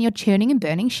 especially when you're churning and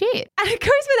burning shit? And it goes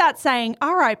without saying,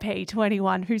 RIP to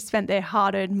anyone who spent their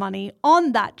hard-earned money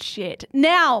on that shit.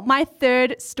 Now, my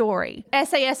third story.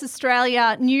 SAS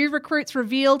Australia, new recruits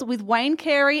revealed with Wayne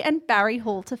Carey and Barry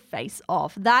Hall to face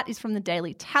off. That is from the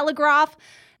Daily Telegraph.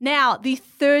 Now, the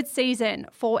third season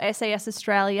for SAS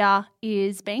Australia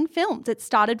is being filmed. It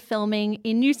started filming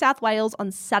in New South Wales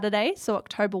on Saturday, so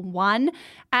October 1,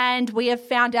 and we have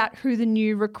found out who the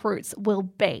new recruits will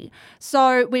be.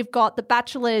 So we've got the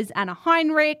Bachelor's Anna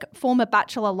Heinrich, former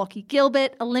Bachelor Lockie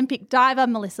Gilbert, Olympic diver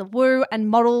Melissa Wu,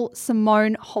 and model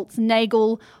Simone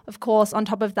Holtz-Nagel. Of course, on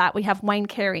top of that, we have Wayne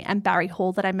Carey and Barry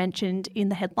Hall that I mentioned in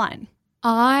the headline.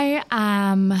 I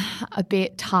am a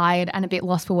bit tired and a bit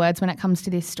lost for words when it comes to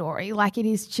this story. Like, it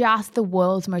is just the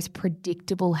world's most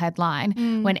predictable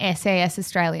headline when SAS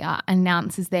Australia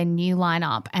announces their new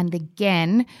lineup. And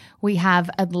again, we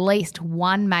have at least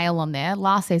one male on there.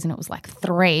 Last season it was like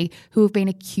 3 who have been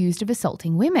accused of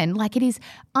assaulting women. Like, it is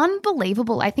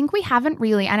unbelievable. I think we haven't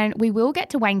really, and we will get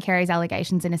to Wayne Carey's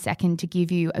allegations in a second to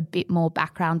give you a bit more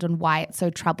background on why it's so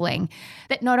troubling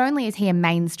that not only is he a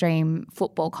mainstream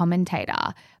football commentator,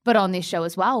 creator, but on this show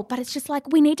as well. But it's just like,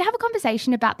 we need to have a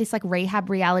conversation about this like rehab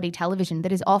reality television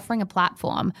that is offering a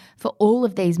platform for all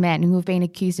of these men who have been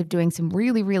accused of doing some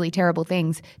really, really terrible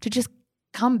things to just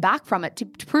come back from it, to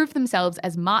prove themselves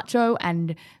as macho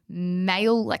and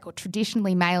male, like, or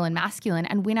traditionally male and masculine,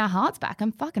 and win our hearts back.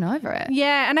 I'm fucking over it.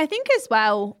 Yeah, and I think as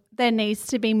well, there needs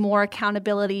to be more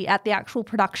accountability at the actual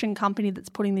production company that's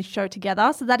putting this show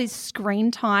together. So that is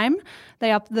Screen Time.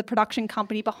 They are the production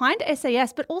company behind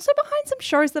SAS, but also behind some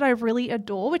shows that I really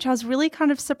adore, which I was really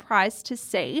kind of surprised to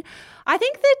see. I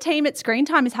think the team at Screen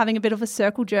Time is having a bit of a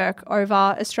circle jerk over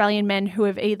Australian men who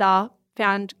have either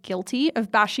found guilty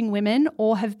of bashing women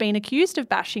or have been accused of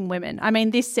bashing women. I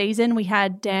mean, this season we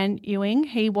had Dan Ewing.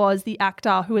 He was the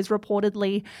actor who has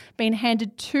reportedly been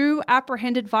handed 2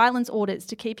 apprehended violence orders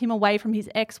to keep him away from his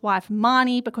ex-wife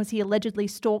Marnie because he allegedly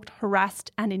stalked,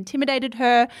 harassed and intimidated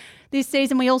her. This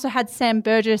season we also had Sam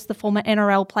Burgess, the former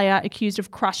NRL player, accused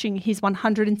of crushing his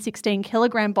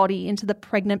 116-kilogram body into the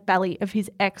pregnant belly of his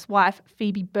ex-wife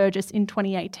Phoebe Burgess in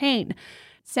 2018.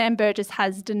 Sam Burgess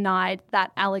has denied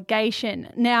that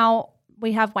allegation. Now,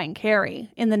 we have Wayne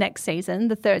Carey in the next season,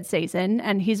 the 3rd season,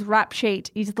 and his rap sheet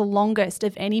is the longest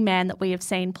of any man that we have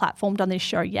seen platformed on this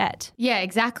show yet. Yeah,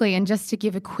 exactly. And just to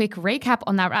give a quick recap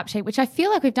on that rap sheet, which I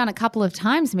feel like we've done a couple of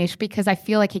times, Mish, because I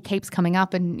feel like he keeps coming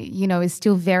up and, you know, is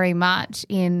still very much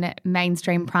in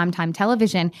mainstream primetime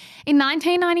television. In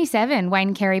 1997,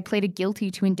 Wayne Carey pleaded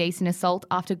guilty to indecent assault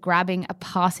after grabbing a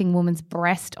passing woman's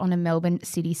breast on a Melbourne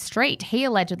city street. He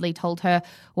allegedly told her,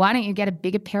 "Why don't you get a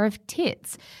bigger pair of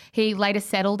tits?" He later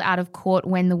settled out of court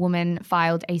when the woman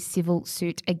filed a civil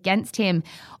suit against him.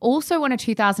 Also on a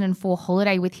 2004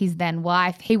 holiday with his then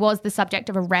wife, he was the subject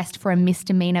of arrest for a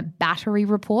misdemeanor battery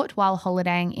report while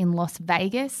holidaying in Las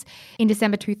Vegas. In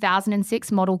December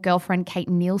 2006, model girlfriend Kate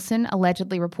Nielsen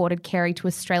allegedly reported Carey to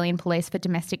Australian police for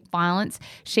domestic violence.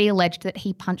 She alleged that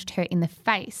he punched her in the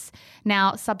face.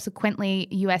 Now, subsequently,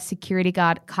 US security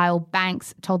guard Kyle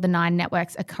Banks told the Nine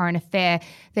Network's A Current Affair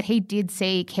that he did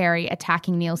see Carey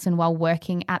attacking Nielsen while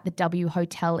working at the W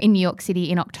Hotel in New York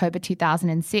City in October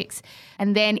 2006.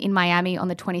 And then in Miami on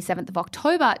the 27th of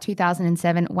October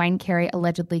 2007, Wayne Carey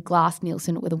allegedly glassed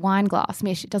Nielsen with a wine glass.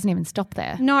 Mish, it doesn't even stop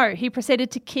there. No, he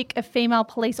proceeded to kick a female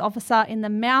police officer in the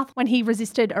mouth when he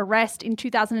resisted arrest. In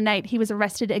 2008, he was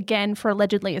arrested again for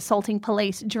allegedly assaulting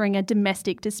police during a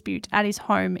domestic dispute at his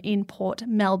home in Port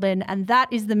Melbourne. And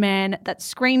that is the man that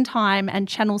Screen Time and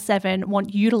Channel 7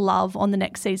 want you to love on the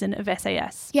next season of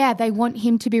SAS. Yeah, they want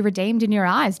him to be redeemed in your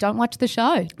eyes. Don't watch the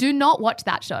show. Do not watch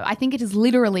that show. I think it is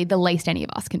literally the least any of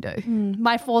us can do.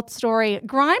 My 4th story.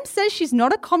 Grimes says she's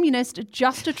not a communist,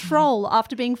 just a troll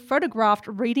after being photographed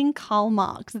reading Karl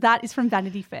Marx. That is from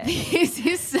Vanity Fair. This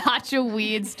is such a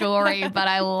weird story, but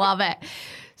I love it.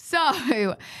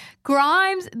 So,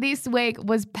 Grimes this week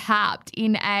was papped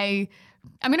in I'm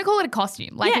going to call it a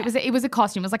costume. Like it was a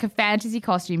costume. It was like a fantasy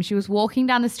costume. She was walking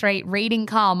down the street reading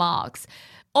Karl Marx.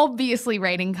 Obviously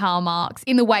reading Karl Marx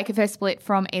in the wake of her split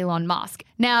from Elon Musk.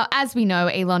 Now, as we know,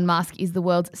 Elon Musk is the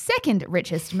world's 2nd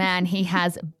richest man. He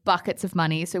has buckets of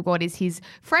money. So what is his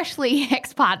freshly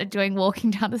ex-partner doing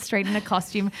walking down the street in a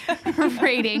costume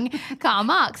reading Karl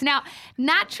Marx? Now,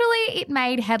 naturally, it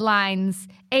made headlines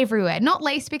everywhere, not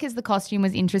least because the costume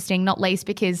was interesting, not least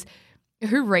because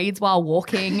who reads while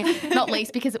walking, not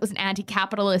least because it was an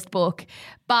anti-capitalist book,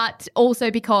 but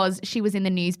also because she was in the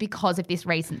news because of this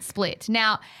recent split.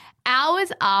 Now,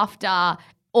 hours after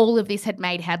all of this had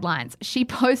made headlines, she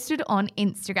posted on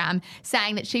Instagram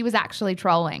saying that she was actually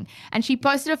trolling. And she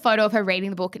posted a photo of her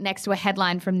reading the book next to a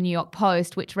headline from the New York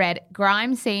Post, which read,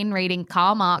 "Grimes seen reading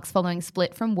Karl Marx following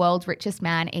split from world's richest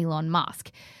man, Elon Musk."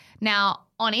 Now,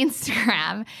 on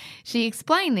Instagram, she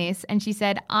explained this and she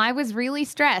said, "I was really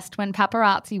stressed when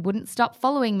paparazzi wouldn't stop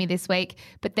following me this week,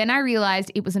 but then I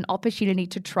realized it was an opportunity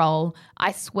to troll.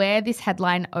 I swear this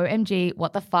headline, OMG,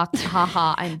 what the fuck,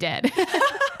 haha, I'm dead."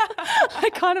 I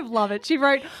kind of love it. She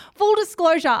wrote, "Full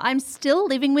disclosure, I'm still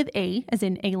living with E, as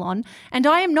in Elon, and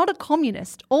I am not a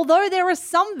communist, although there are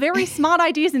some very smart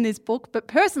ideas in this book, but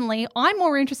personally, I'm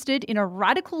more interested in a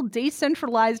radical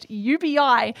decentralized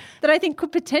UBI that I think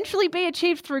could potentially be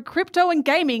achieved through crypto and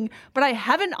gaming, but I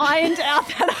haven't ironed out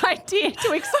that idea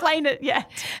to explain it yet."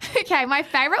 Okay, my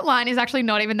favorite line is actually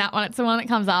not even that one. It's the one that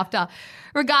comes after.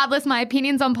 "Regardless, my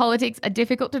opinions on politics are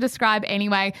difficult to describe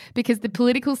anyway because the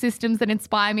political systems that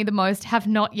inspire me the most have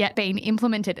not yet been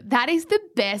implemented. That is the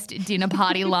best dinner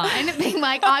party line. Being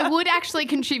like, I would actually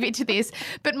contribute to this,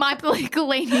 but my political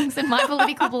leanings and my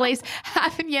political beliefs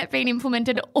haven't yet been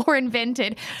implemented or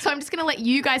invented. So I'm just going to let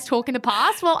you guys talk in the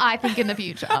past while I think in the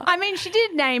future. I mean, she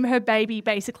did name her baby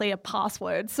basically a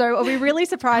password. So are we really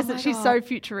surprised that she's so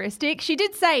futuristic? She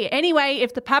did say, anyway,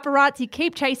 if the paparazzi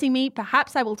keep chasing me,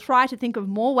 perhaps I will try to think of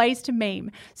more ways to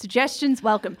meme. Suggestions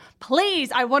welcome.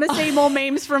 Please, I want to see more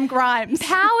memes from Grimes.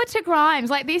 Power to Grimes.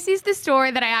 Like, this is the story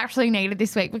that I actually needed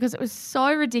this week because it was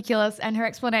so ridiculous and her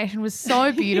explanation was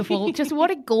so beautiful. Just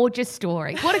what a gorgeous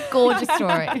story. What a gorgeous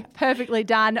story. Perfectly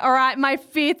done. All right, my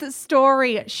fifth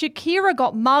story. Shakira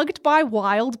got mugged by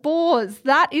wild boars.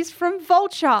 That is from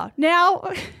Vulture. Now,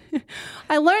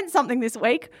 I learned something this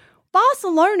week.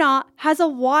 Barcelona has a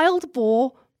wild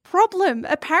boar problem.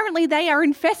 Apparently, they are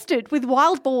infested with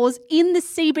wild boars in the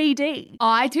CBD.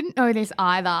 I didn't know this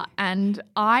either, and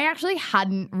I actually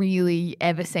hadn't really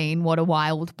ever seen what a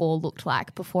wild boar looked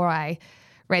like before I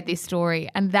read this story,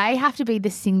 and they have to be the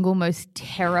single most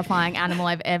terrifying animal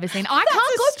I've ever seen. I That's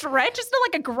can't a stretch. It's not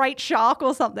like a great shark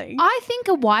or something. I think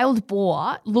a wild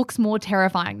boar looks more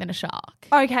terrifying than a shark.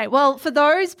 Okay, well, for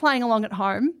those playing along at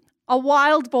home, a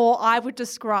wild boar I would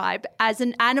describe as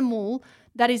an animal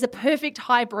that is a perfect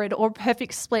hybrid or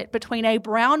perfect split between a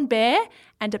brown bear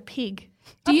and a pig.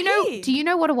 Do you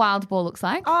know what a wild boar looks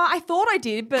like? I thought I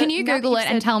did, but Can you now that Google you've it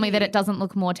and said tell me that pig- it doesn't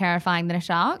look more terrifying than a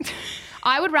shark?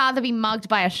 I would rather be mugged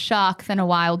by a shark than a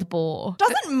wild boar.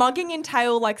 Doesn't mugging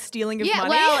entail like stealing of Yeah,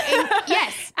 money? well,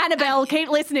 yes. Annabelle, keep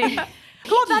listening.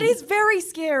 God, that is very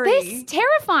scary. It's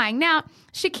terrifying. Now,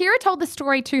 Shakira told the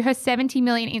story to her 70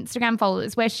 million Instagram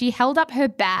followers where she held up her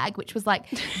bag, which was like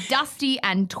dusty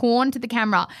and torn to the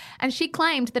camera, and she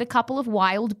claimed that a couple of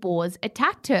wild boars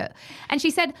attacked her. And she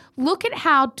said, look at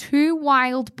how 2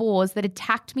 wild boars that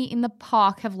attacked me in the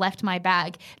park have left my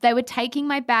bag. They were taking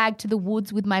my bag to the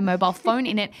woods with my mobile phone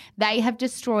in it. They have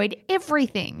destroyed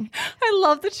everything. I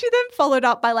love that she then followed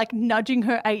up by like nudging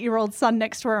her 8-year-old son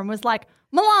next to her and was like,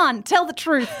 Milan, tell the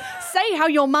truth. Say how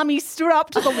your mummy stood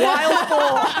up to the wild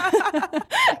boar.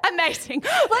 Amazing.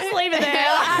 Let's leave it there.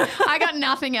 I got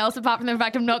nothing else apart from the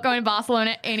fact I'm not going to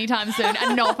Barcelona anytime soon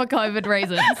and not for COVID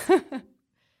reasons.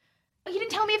 You didn't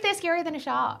tell me if they're scarier than a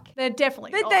shark. They're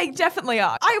definitely not. They definitely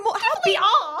are. I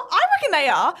reckon they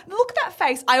are. Look at that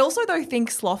face. I also, though, think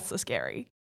sloths are scary.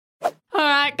 All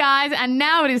right, guys, and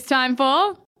now it is time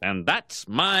for... And that's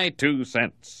my 2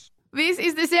 cents. This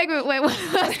is the segment where one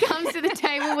of us comes to the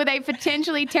table with a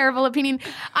potentially terrible opinion.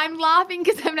 I'm laughing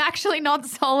because I'm actually not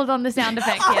solid on the sound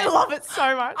effect yet. I love it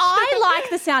so much. I like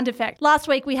the sound effect. Last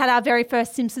week we had our very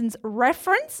first Simpsons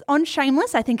reference on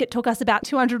Shameless. I think it took us about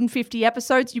 250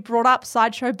 episodes. You brought up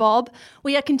Sideshow Bob.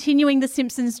 We are continuing the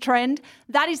Simpsons trend.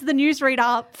 That is the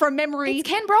newsreader from memory. It's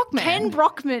Ken Brockman. Ken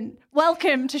Brockman.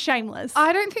 Welcome to Shameless.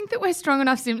 I don't think that we're strong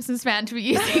enough Simpsons fan to be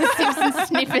using Simpsons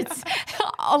snippets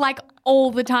like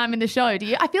all the time in the show, do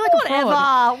you? I feel like a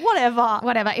fraud.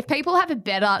 Whatever. If people have a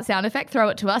better sound effect, throw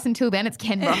it to us. Until then, it's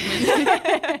Ken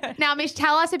Brockman. Now, Mish,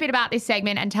 tell us a bit about this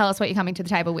segment and tell us what you're coming to the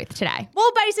table with today.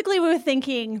 Well, basically we were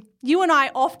thinking, you and I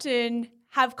often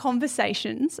have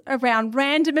conversations around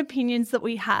random opinions that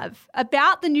we have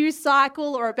about the news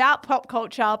cycle or about pop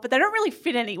culture, but they don't really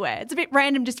fit anywhere. It's a bit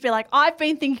random just to be like, I've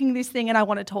been thinking this thing and I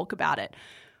want to talk about it.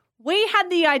 We had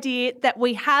the idea that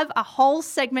we have a whole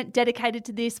segment dedicated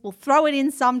to this. We'll throw it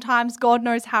in sometimes, God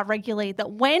knows how regularly,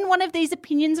 that when one of these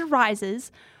opinions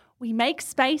arises, we make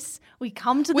space, we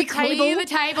come to the table. We clear the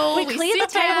table. We clear the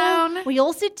sit table. down. We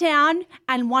all sit down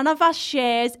and one of us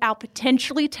shares our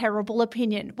potentially terrible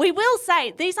opinion. We will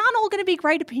say these aren't all going to be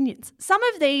great opinions. Some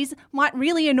of these might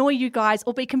really annoy you guys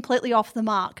or be completely off the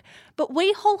mark. But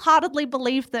we wholeheartedly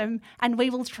believe them and we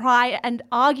will try and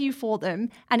argue for them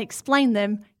and explain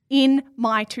them in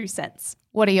my 2 cents.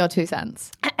 What are your 2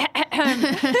 cents?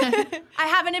 I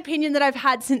have an opinion that I've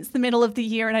had since the middle of the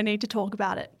year and I need to talk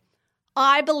about it.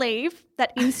 I believe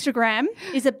that Instagram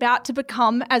is about to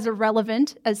become as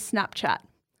irrelevant as Snapchat.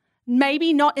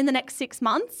 Maybe not in the next 6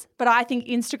 months, but I think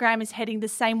Instagram is heading the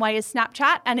same way as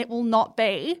Snapchat and it will not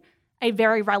be a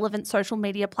very relevant social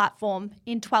media platform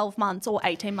in 12 months or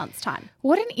 18 months' time.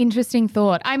 What an interesting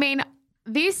thought. I mean,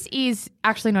 this is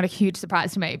actually not a huge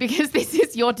surprise to me because this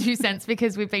is your 2 cents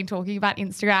because we've been talking about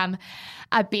Instagram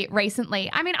a bit recently.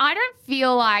 I mean, I don't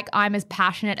feel like I'm as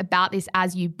passionate about this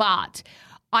as you, but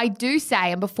I do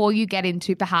say, and before you get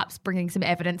into perhaps bringing some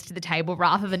evidence to the table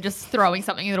rather than just throwing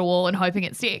something at a wall and hoping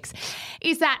it sticks,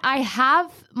 is that I have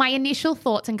my initial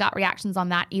thoughts and gut reactions on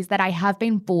that is that I have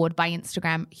been bored by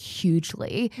Instagram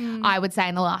hugely, I would say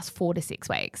in the last 4 to 6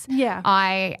 weeks. Yeah.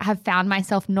 I have found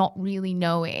myself not really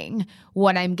knowing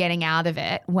what I'm getting out of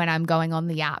it when I'm going on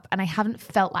the app, and I haven't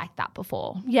felt like that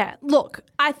before. Yeah, look,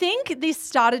 I think this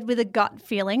started with a gut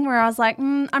feeling where I was like,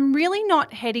 I'm really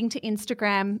not heading to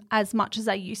Instagram as much as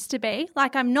I used to be.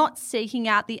 Like, I'm not seeking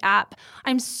out the app.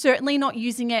 I'm certainly not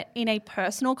using it in a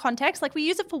personal context. Like, we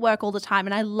use it for work all the time,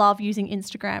 and I love using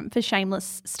Instagram for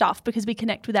shameless stuff because we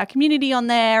connect with our community on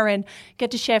there and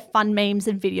get to share fun memes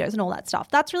and videos and all that stuff.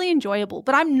 That's really enjoyable.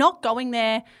 But I'm not going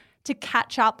there to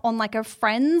catch up on like a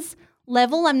friend's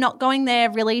level. I'm not going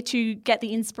there really to get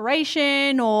the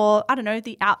inspiration or, I don't know,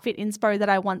 the outfit inspo that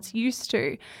I once used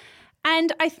to.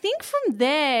 And I think from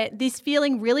there, this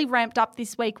feeling really ramped up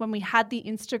this week when we had the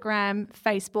Instagram,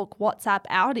 Facebook, WhatsApp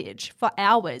outage for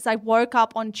hours. I woke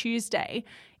up on Tuesday,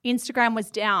 Instagram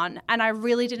was down, and I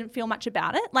really didn't feel much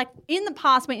about it. Like, in the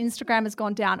past when Instagram has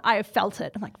gone down, I have felt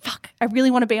it. I'm like, fuck, I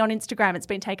really want to be on Instagram. It's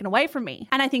been taken away from me.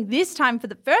 And I think this time, for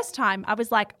the first time, I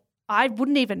was like, I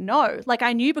wouldn't even know. Like,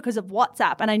 I knew because of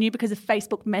WhatsApp and I knew because of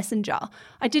Facebook Messenger.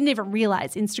 I didn't even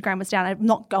realize Instagram was down. I'm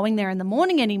not going there in the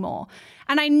morning anymore.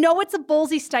 And I know it's a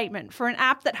ballsy statement for an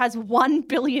app that has 1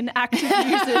 billion active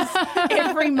users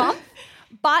every month,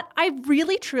 but I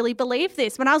really, truly believe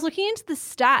this. When I was looking into the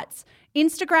stats,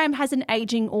 Instagram has an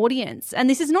aging audience, and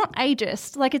this is not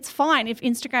ageist. Like, it's fine if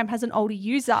Instagram has an older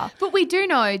user. But we do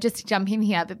know, just to jump in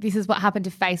here, that this is what happened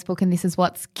to Facebook and this is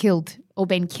what's killed or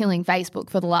been killing Facebook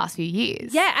for the last few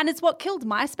years. Yeah, and it's what killed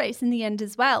MySpace in the end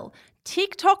as well.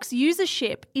 TikTok's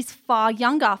usership is far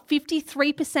younger.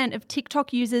 53% of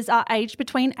TikTok users are aged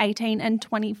between 18 and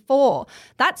 24.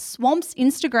 That swamps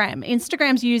Instagram.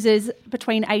 Instagram's users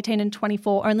between 18 and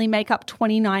 24 only make up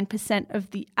 29%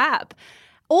 of the app.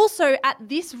 Also, at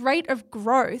this rate of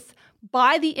growth,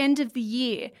 by the end of the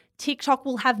year, TikTok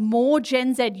will have more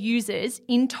Gen Z users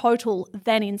in total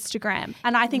than Instagram.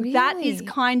 And I think that is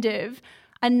kind of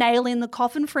a nail in the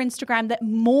coffin for Instagram, that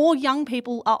more young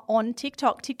people are on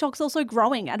TikTok. TikTok's also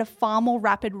growing at a far more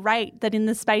rapid rate that in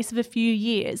the space of a few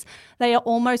years, they are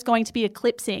almost going to be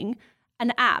eclipsing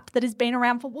an app that has been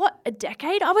around for a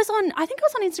decade? I think I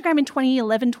was on Instagram in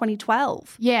 2011,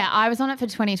 2012. Yeah, I was on it for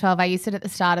 2012. I used it at the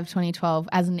start of 2012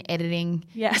 as an editing,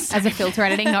 as a filter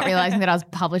editing, not realizing that I was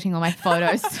publishing all my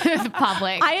photos to the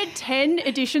public. I had 10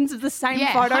 editions of the same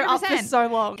photo 100%. Up for so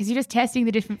long. Because you're just testing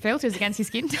the different filters against your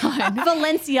skin tone.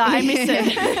 Valencia, I miss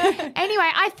it.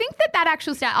 Anyway, I think that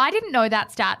actual stat, I didn't know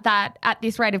that stat, that at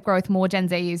this rate of growth, more Gen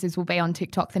Z users will be on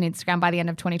TikTok than Instagram by the end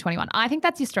of 2021. I think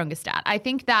that's your strongest stat. I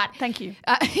think that... Thank you.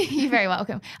 You're very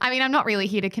welcome. I mean, I'm not really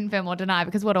here to confirm or deny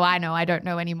because what do I know? I don't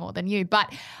know any more than you.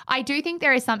 But I do think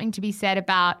there is something to be said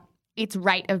about its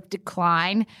rate of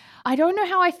decline. I don't know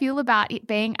how I feel about it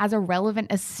being as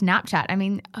irrelevant as Snapchat. I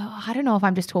mean, I don't know if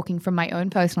I'm just talking from my own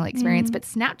personal experience, but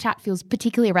Snapchat feels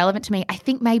particularly irrelevant to me. I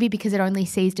think maybe because it only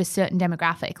seized a certain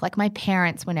demographic. Like, my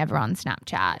parents were never on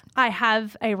Snapchat. I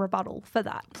have a rebuttal for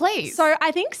that. Please. So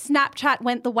I think Snapchat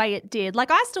went the way it did. Like,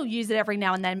 I still use it every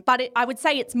now and then, but I would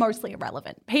say it's mostly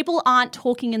irrelevant. People aren't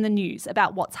talking in the news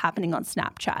about what's happening on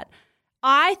Snapchat.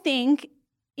 I think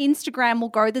Instagram will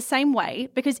go the same way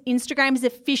because Instagram is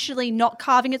officially not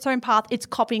carving its own path. It's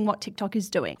copying what TikTok is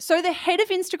doing. So the head of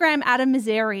Instagram, Adam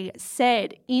Mosseri,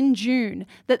 said in June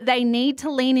that they need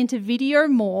to lean into video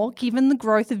more given the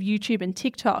growth of YouTube and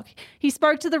TikTok. He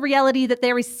spoke to the reality that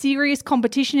there is serious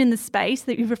competition in the space,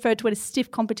 that he referred to it as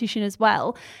stiff competition as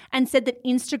well, and said that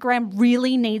Instagram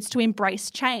really needs to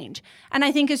embrace change. And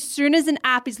I think as soon as an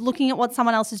app is looking at what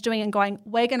someone else is doing and going,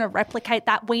 we're going to replicate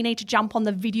that, we need to jump on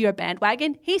the video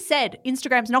bandwagon. He said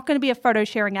Instagram's not going to be a photo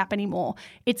sharing app anymore.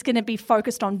 It's going to be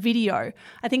focused on video.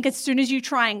 I think as soon as you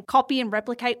try and copy and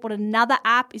replicate what another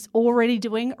app is already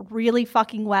doing really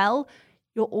fucking well,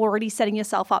 you're already setting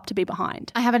yourself up to be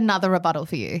behind. I have another rebuttal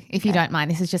for you, if you don't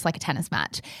mind. This is just like a tennis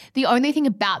match. The only thing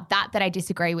about that I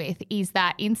disagree with is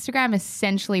that Instagram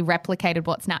essentially replicated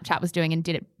what Snapchat was doing and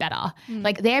did it better.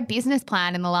 Like, their business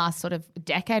plan in the last sort of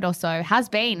decade or so has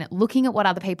been looking at what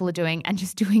other people are doing and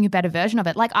just doing a better version of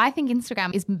it. Like, I think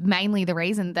Instagram is mainly the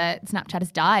reason that Snapchat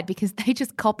has died because they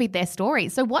just copied their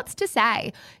stories. So what's to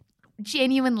say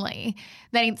genuinely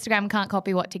that Instagram can't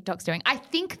copy what TikTok's doing? I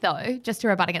think, though, just to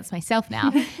rebut against myself now,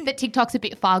 that TikTok's a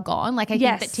bit far gone. Like, I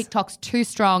think that TikTok's too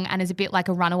strong and is a bit like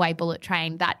a runaway bullet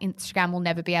train that Instagram will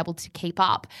never be able to keep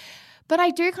up. But I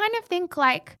do kind of think,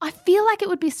 like, I feel like it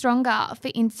would be stronger for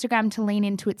Instagram to lean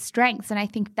into its strengths. And I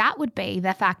think that would be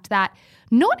the fact that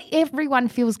not everyone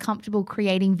feels comfortable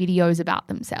creating videos about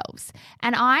themselves.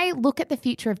 And I look at the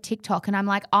future of TikTok and I'm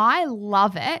like, I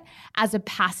love it as a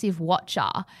passive watcher.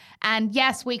 And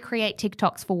yes, we create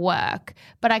TikToks for work,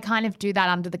 but I kind of do that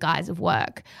under the guise of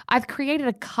work. I've created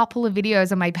a couple of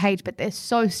videos on my page, but they're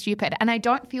so stupid. And I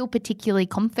don't feel particularly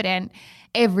confident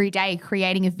every day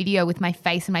creating a video with my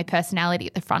face and my personality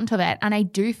at the front of it. And I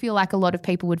do feel like a lot of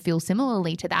people would feel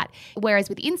similarly to that. Whereas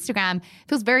with Instagram, it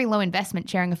feels very low investment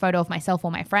sharing a photo of myself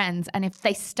or my friends. And if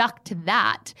they stuck to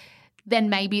that,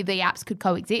 then maybe the apps could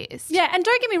coexist. Yeah, and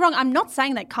don't get me wrong, I'm not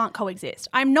saying they can't coexist.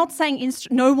 I'm not saying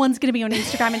no one's going to be on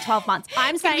Instagram in 12 months.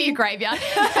 I'm It's going to be a saying graveyard.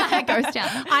 Ghost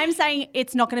town. I'm saying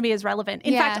it's not going to be as relevant.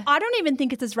 In Yeah. fact, I don't even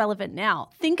think it's as relevant now.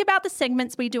 Think about the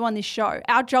segments we do on this show.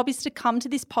 Our job is to come to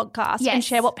this podcast and Yes.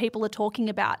 share what people are talking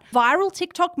about. Viral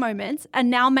TikTok moments are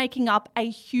now making up a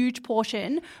huge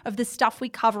portion of the stuff we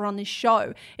cover on this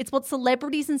show. It's what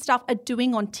celebrities and stuff are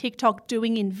doing on TikTok,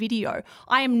 doing in video.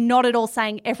 I am not at all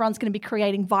saying everyone's going to be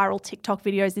creating viral TikTok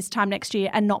videos this time next year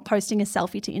and not posting a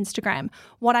selfie to Instagram.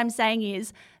 What I'm saying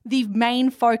is the main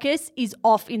focus is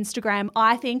off Instagram,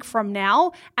 I think, from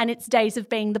now, and its days of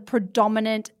being the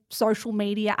predominant social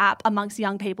media app amongst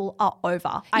young people are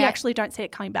over. I Yeah. actually don't see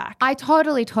it coming back. I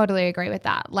totally agree with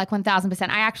that. Like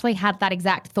 1000%. I actually had that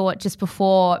exact thought just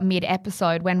before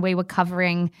mid-episode when we were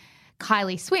covering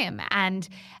Kylie Swim, and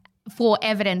for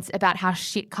evidence about how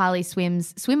shit Kylie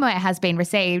Swim's swimwear has been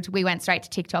received, we went straight to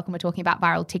TikTok and we're talking about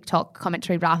viral TikTok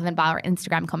commentary rather than viral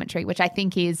Instagram commentary, which I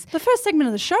think is The first segment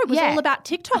of the show was Yeah, all about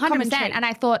TikTok 100%. commentary. And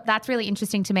I thought that's really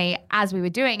interesting to me as we were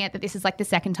doing it, that this is like the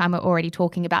second time we're already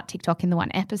talking about TikTok in the one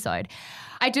episode.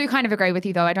 I do kind of agree with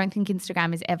you though. I don't think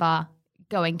Instagram is ever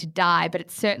going to die, but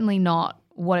it's certainly not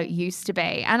what it used to be.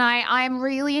 And I am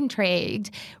really intrigued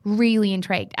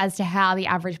as to how the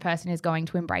average person is going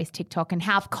to embrace TikTok and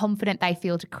how confident they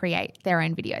feel to create their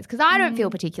own videos. Because I don't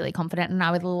feel particularly confident, and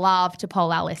I would love to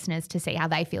poll our listeners to see how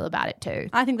they feel about it too.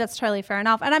 I think that's totally fair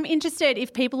enough. And I'm interested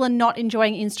if people are not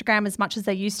enjoying Instagram as much as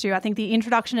they used to. I think the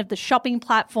introduction of the shopping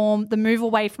platform, the move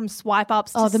away from swipe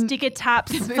ups to sticker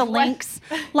taps for links,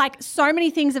 like so many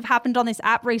things have happened on this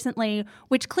app recently,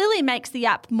 which clearly makes the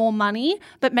app more money,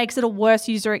 but makes it a worse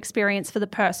user experience for the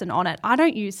person on it. I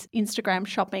don't use Instagram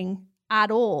shopping at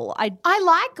all. I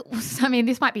mean,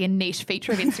 this might be a niche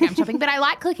feature of Instagram shopping, but I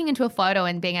like clicking into a photo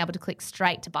and being able to click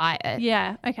straight to buy it.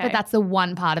 Yeah, okay. But that's the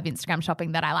one part of Instagram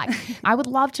shopping that I like. I would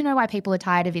love to know why people are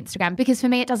tired of Instagram, because for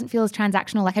me, it doesn't feel as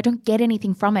transactional. Like I don't get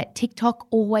anything from it. TikTok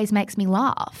always makes me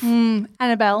laugh.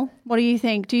 Annabelle, what do you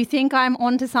think? Do you think I'm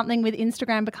onto something with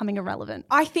Instagram becoming irrelevant?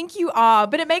 I think you are,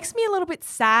 but it makes me a little bit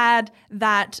sad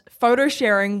that photo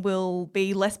sharing will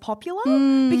be less popular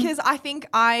because I think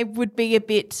I would be a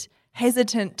bit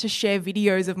hesitant to share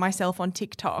videos of myself on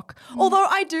TikTok. Although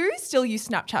I do still use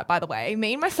Snapchat, by the way.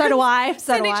 Me and my friends do I.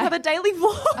 send each other daily vlogs.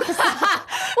 Well,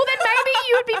 then maybe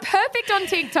you would be perfect on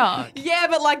TikTok. Yeah,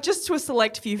 but like just to a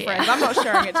select few friends. I'm not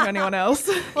sharing it to anyone else.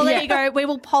 Well, there you go. We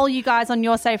will poll you guys on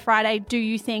Your Say Friday. Do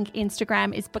you think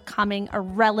Instagram is becoming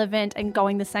irrelevant and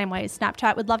going the same way as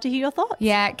Snapchat? We'd love to hear your thoughts.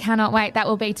 Yeah, cannot wait. That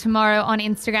will be tomorrow on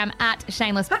Instagram at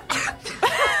Shameless.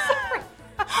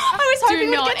 I was hoping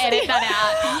Do not edit that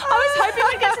out. I was hoping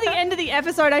we'd get to the end of the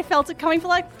episode. I felt it coming for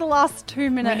like the last 2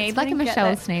 minutes. We need like a didn't get Michelle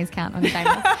there. sneeze count on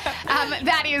Shameless.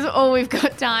 That is all we've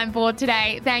got time for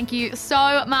today. Thank you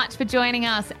so much for joining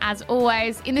us. As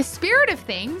always, in the spirit of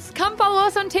things, come follow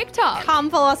us on TikTok. Come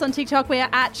follow us on TikTok. We are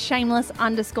at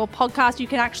shameless_podcast. You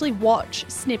can actually watch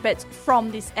snippets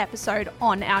from this episode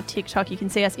on our TikTok. You can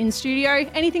see us in studio.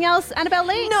 Anything else, Annabelle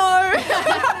Lee? No.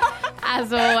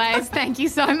 As always, thank you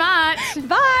so much.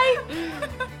 Bye.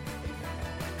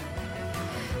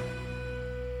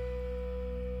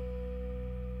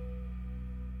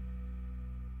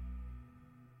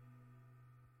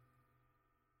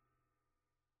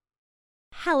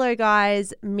 Hello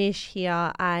guys, Mish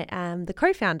here. I am the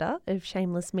co-founder of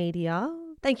Shameless Media.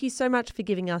 Thank you so much for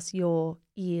giving us your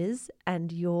ears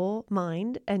and your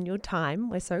mind and your time.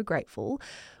 We're so grateful.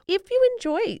 If you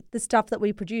enjoy the stuff that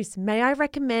we produce, may I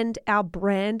recommend our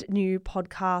brand new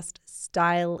podcast,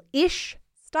 Style-ish.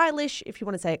 Stylish, if you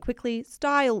want to say it quickly,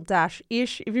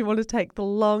 Style-ish, if you want to take the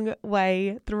long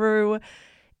way through.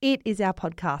 It is our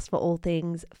podcast for all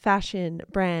things fashion,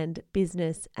 brand,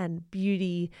 business, and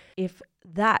beauty. If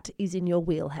that is in your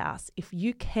wheelhouse, if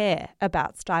you care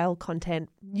about style content,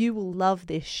 you will love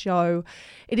this show.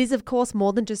 It is, of course,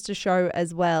 more than just a show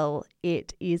as well.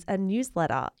 It is a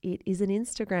newsletter. It is an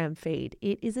Instagram feed.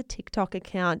 It is a TikTok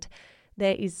account.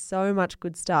 There is so much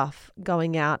good stuff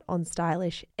going out on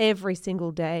Stylish every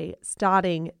single day,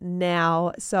 starting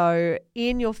now. So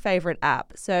in your favorite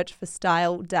app, search for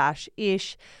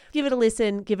Style-ish. Give it a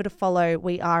listen, give it a follow.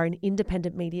 We are an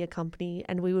independent media company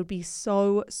and we would be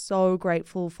so, so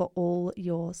grateful for all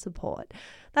your support.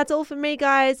 That's all from me,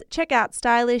 guys. Check out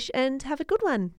Stylish and have a good one.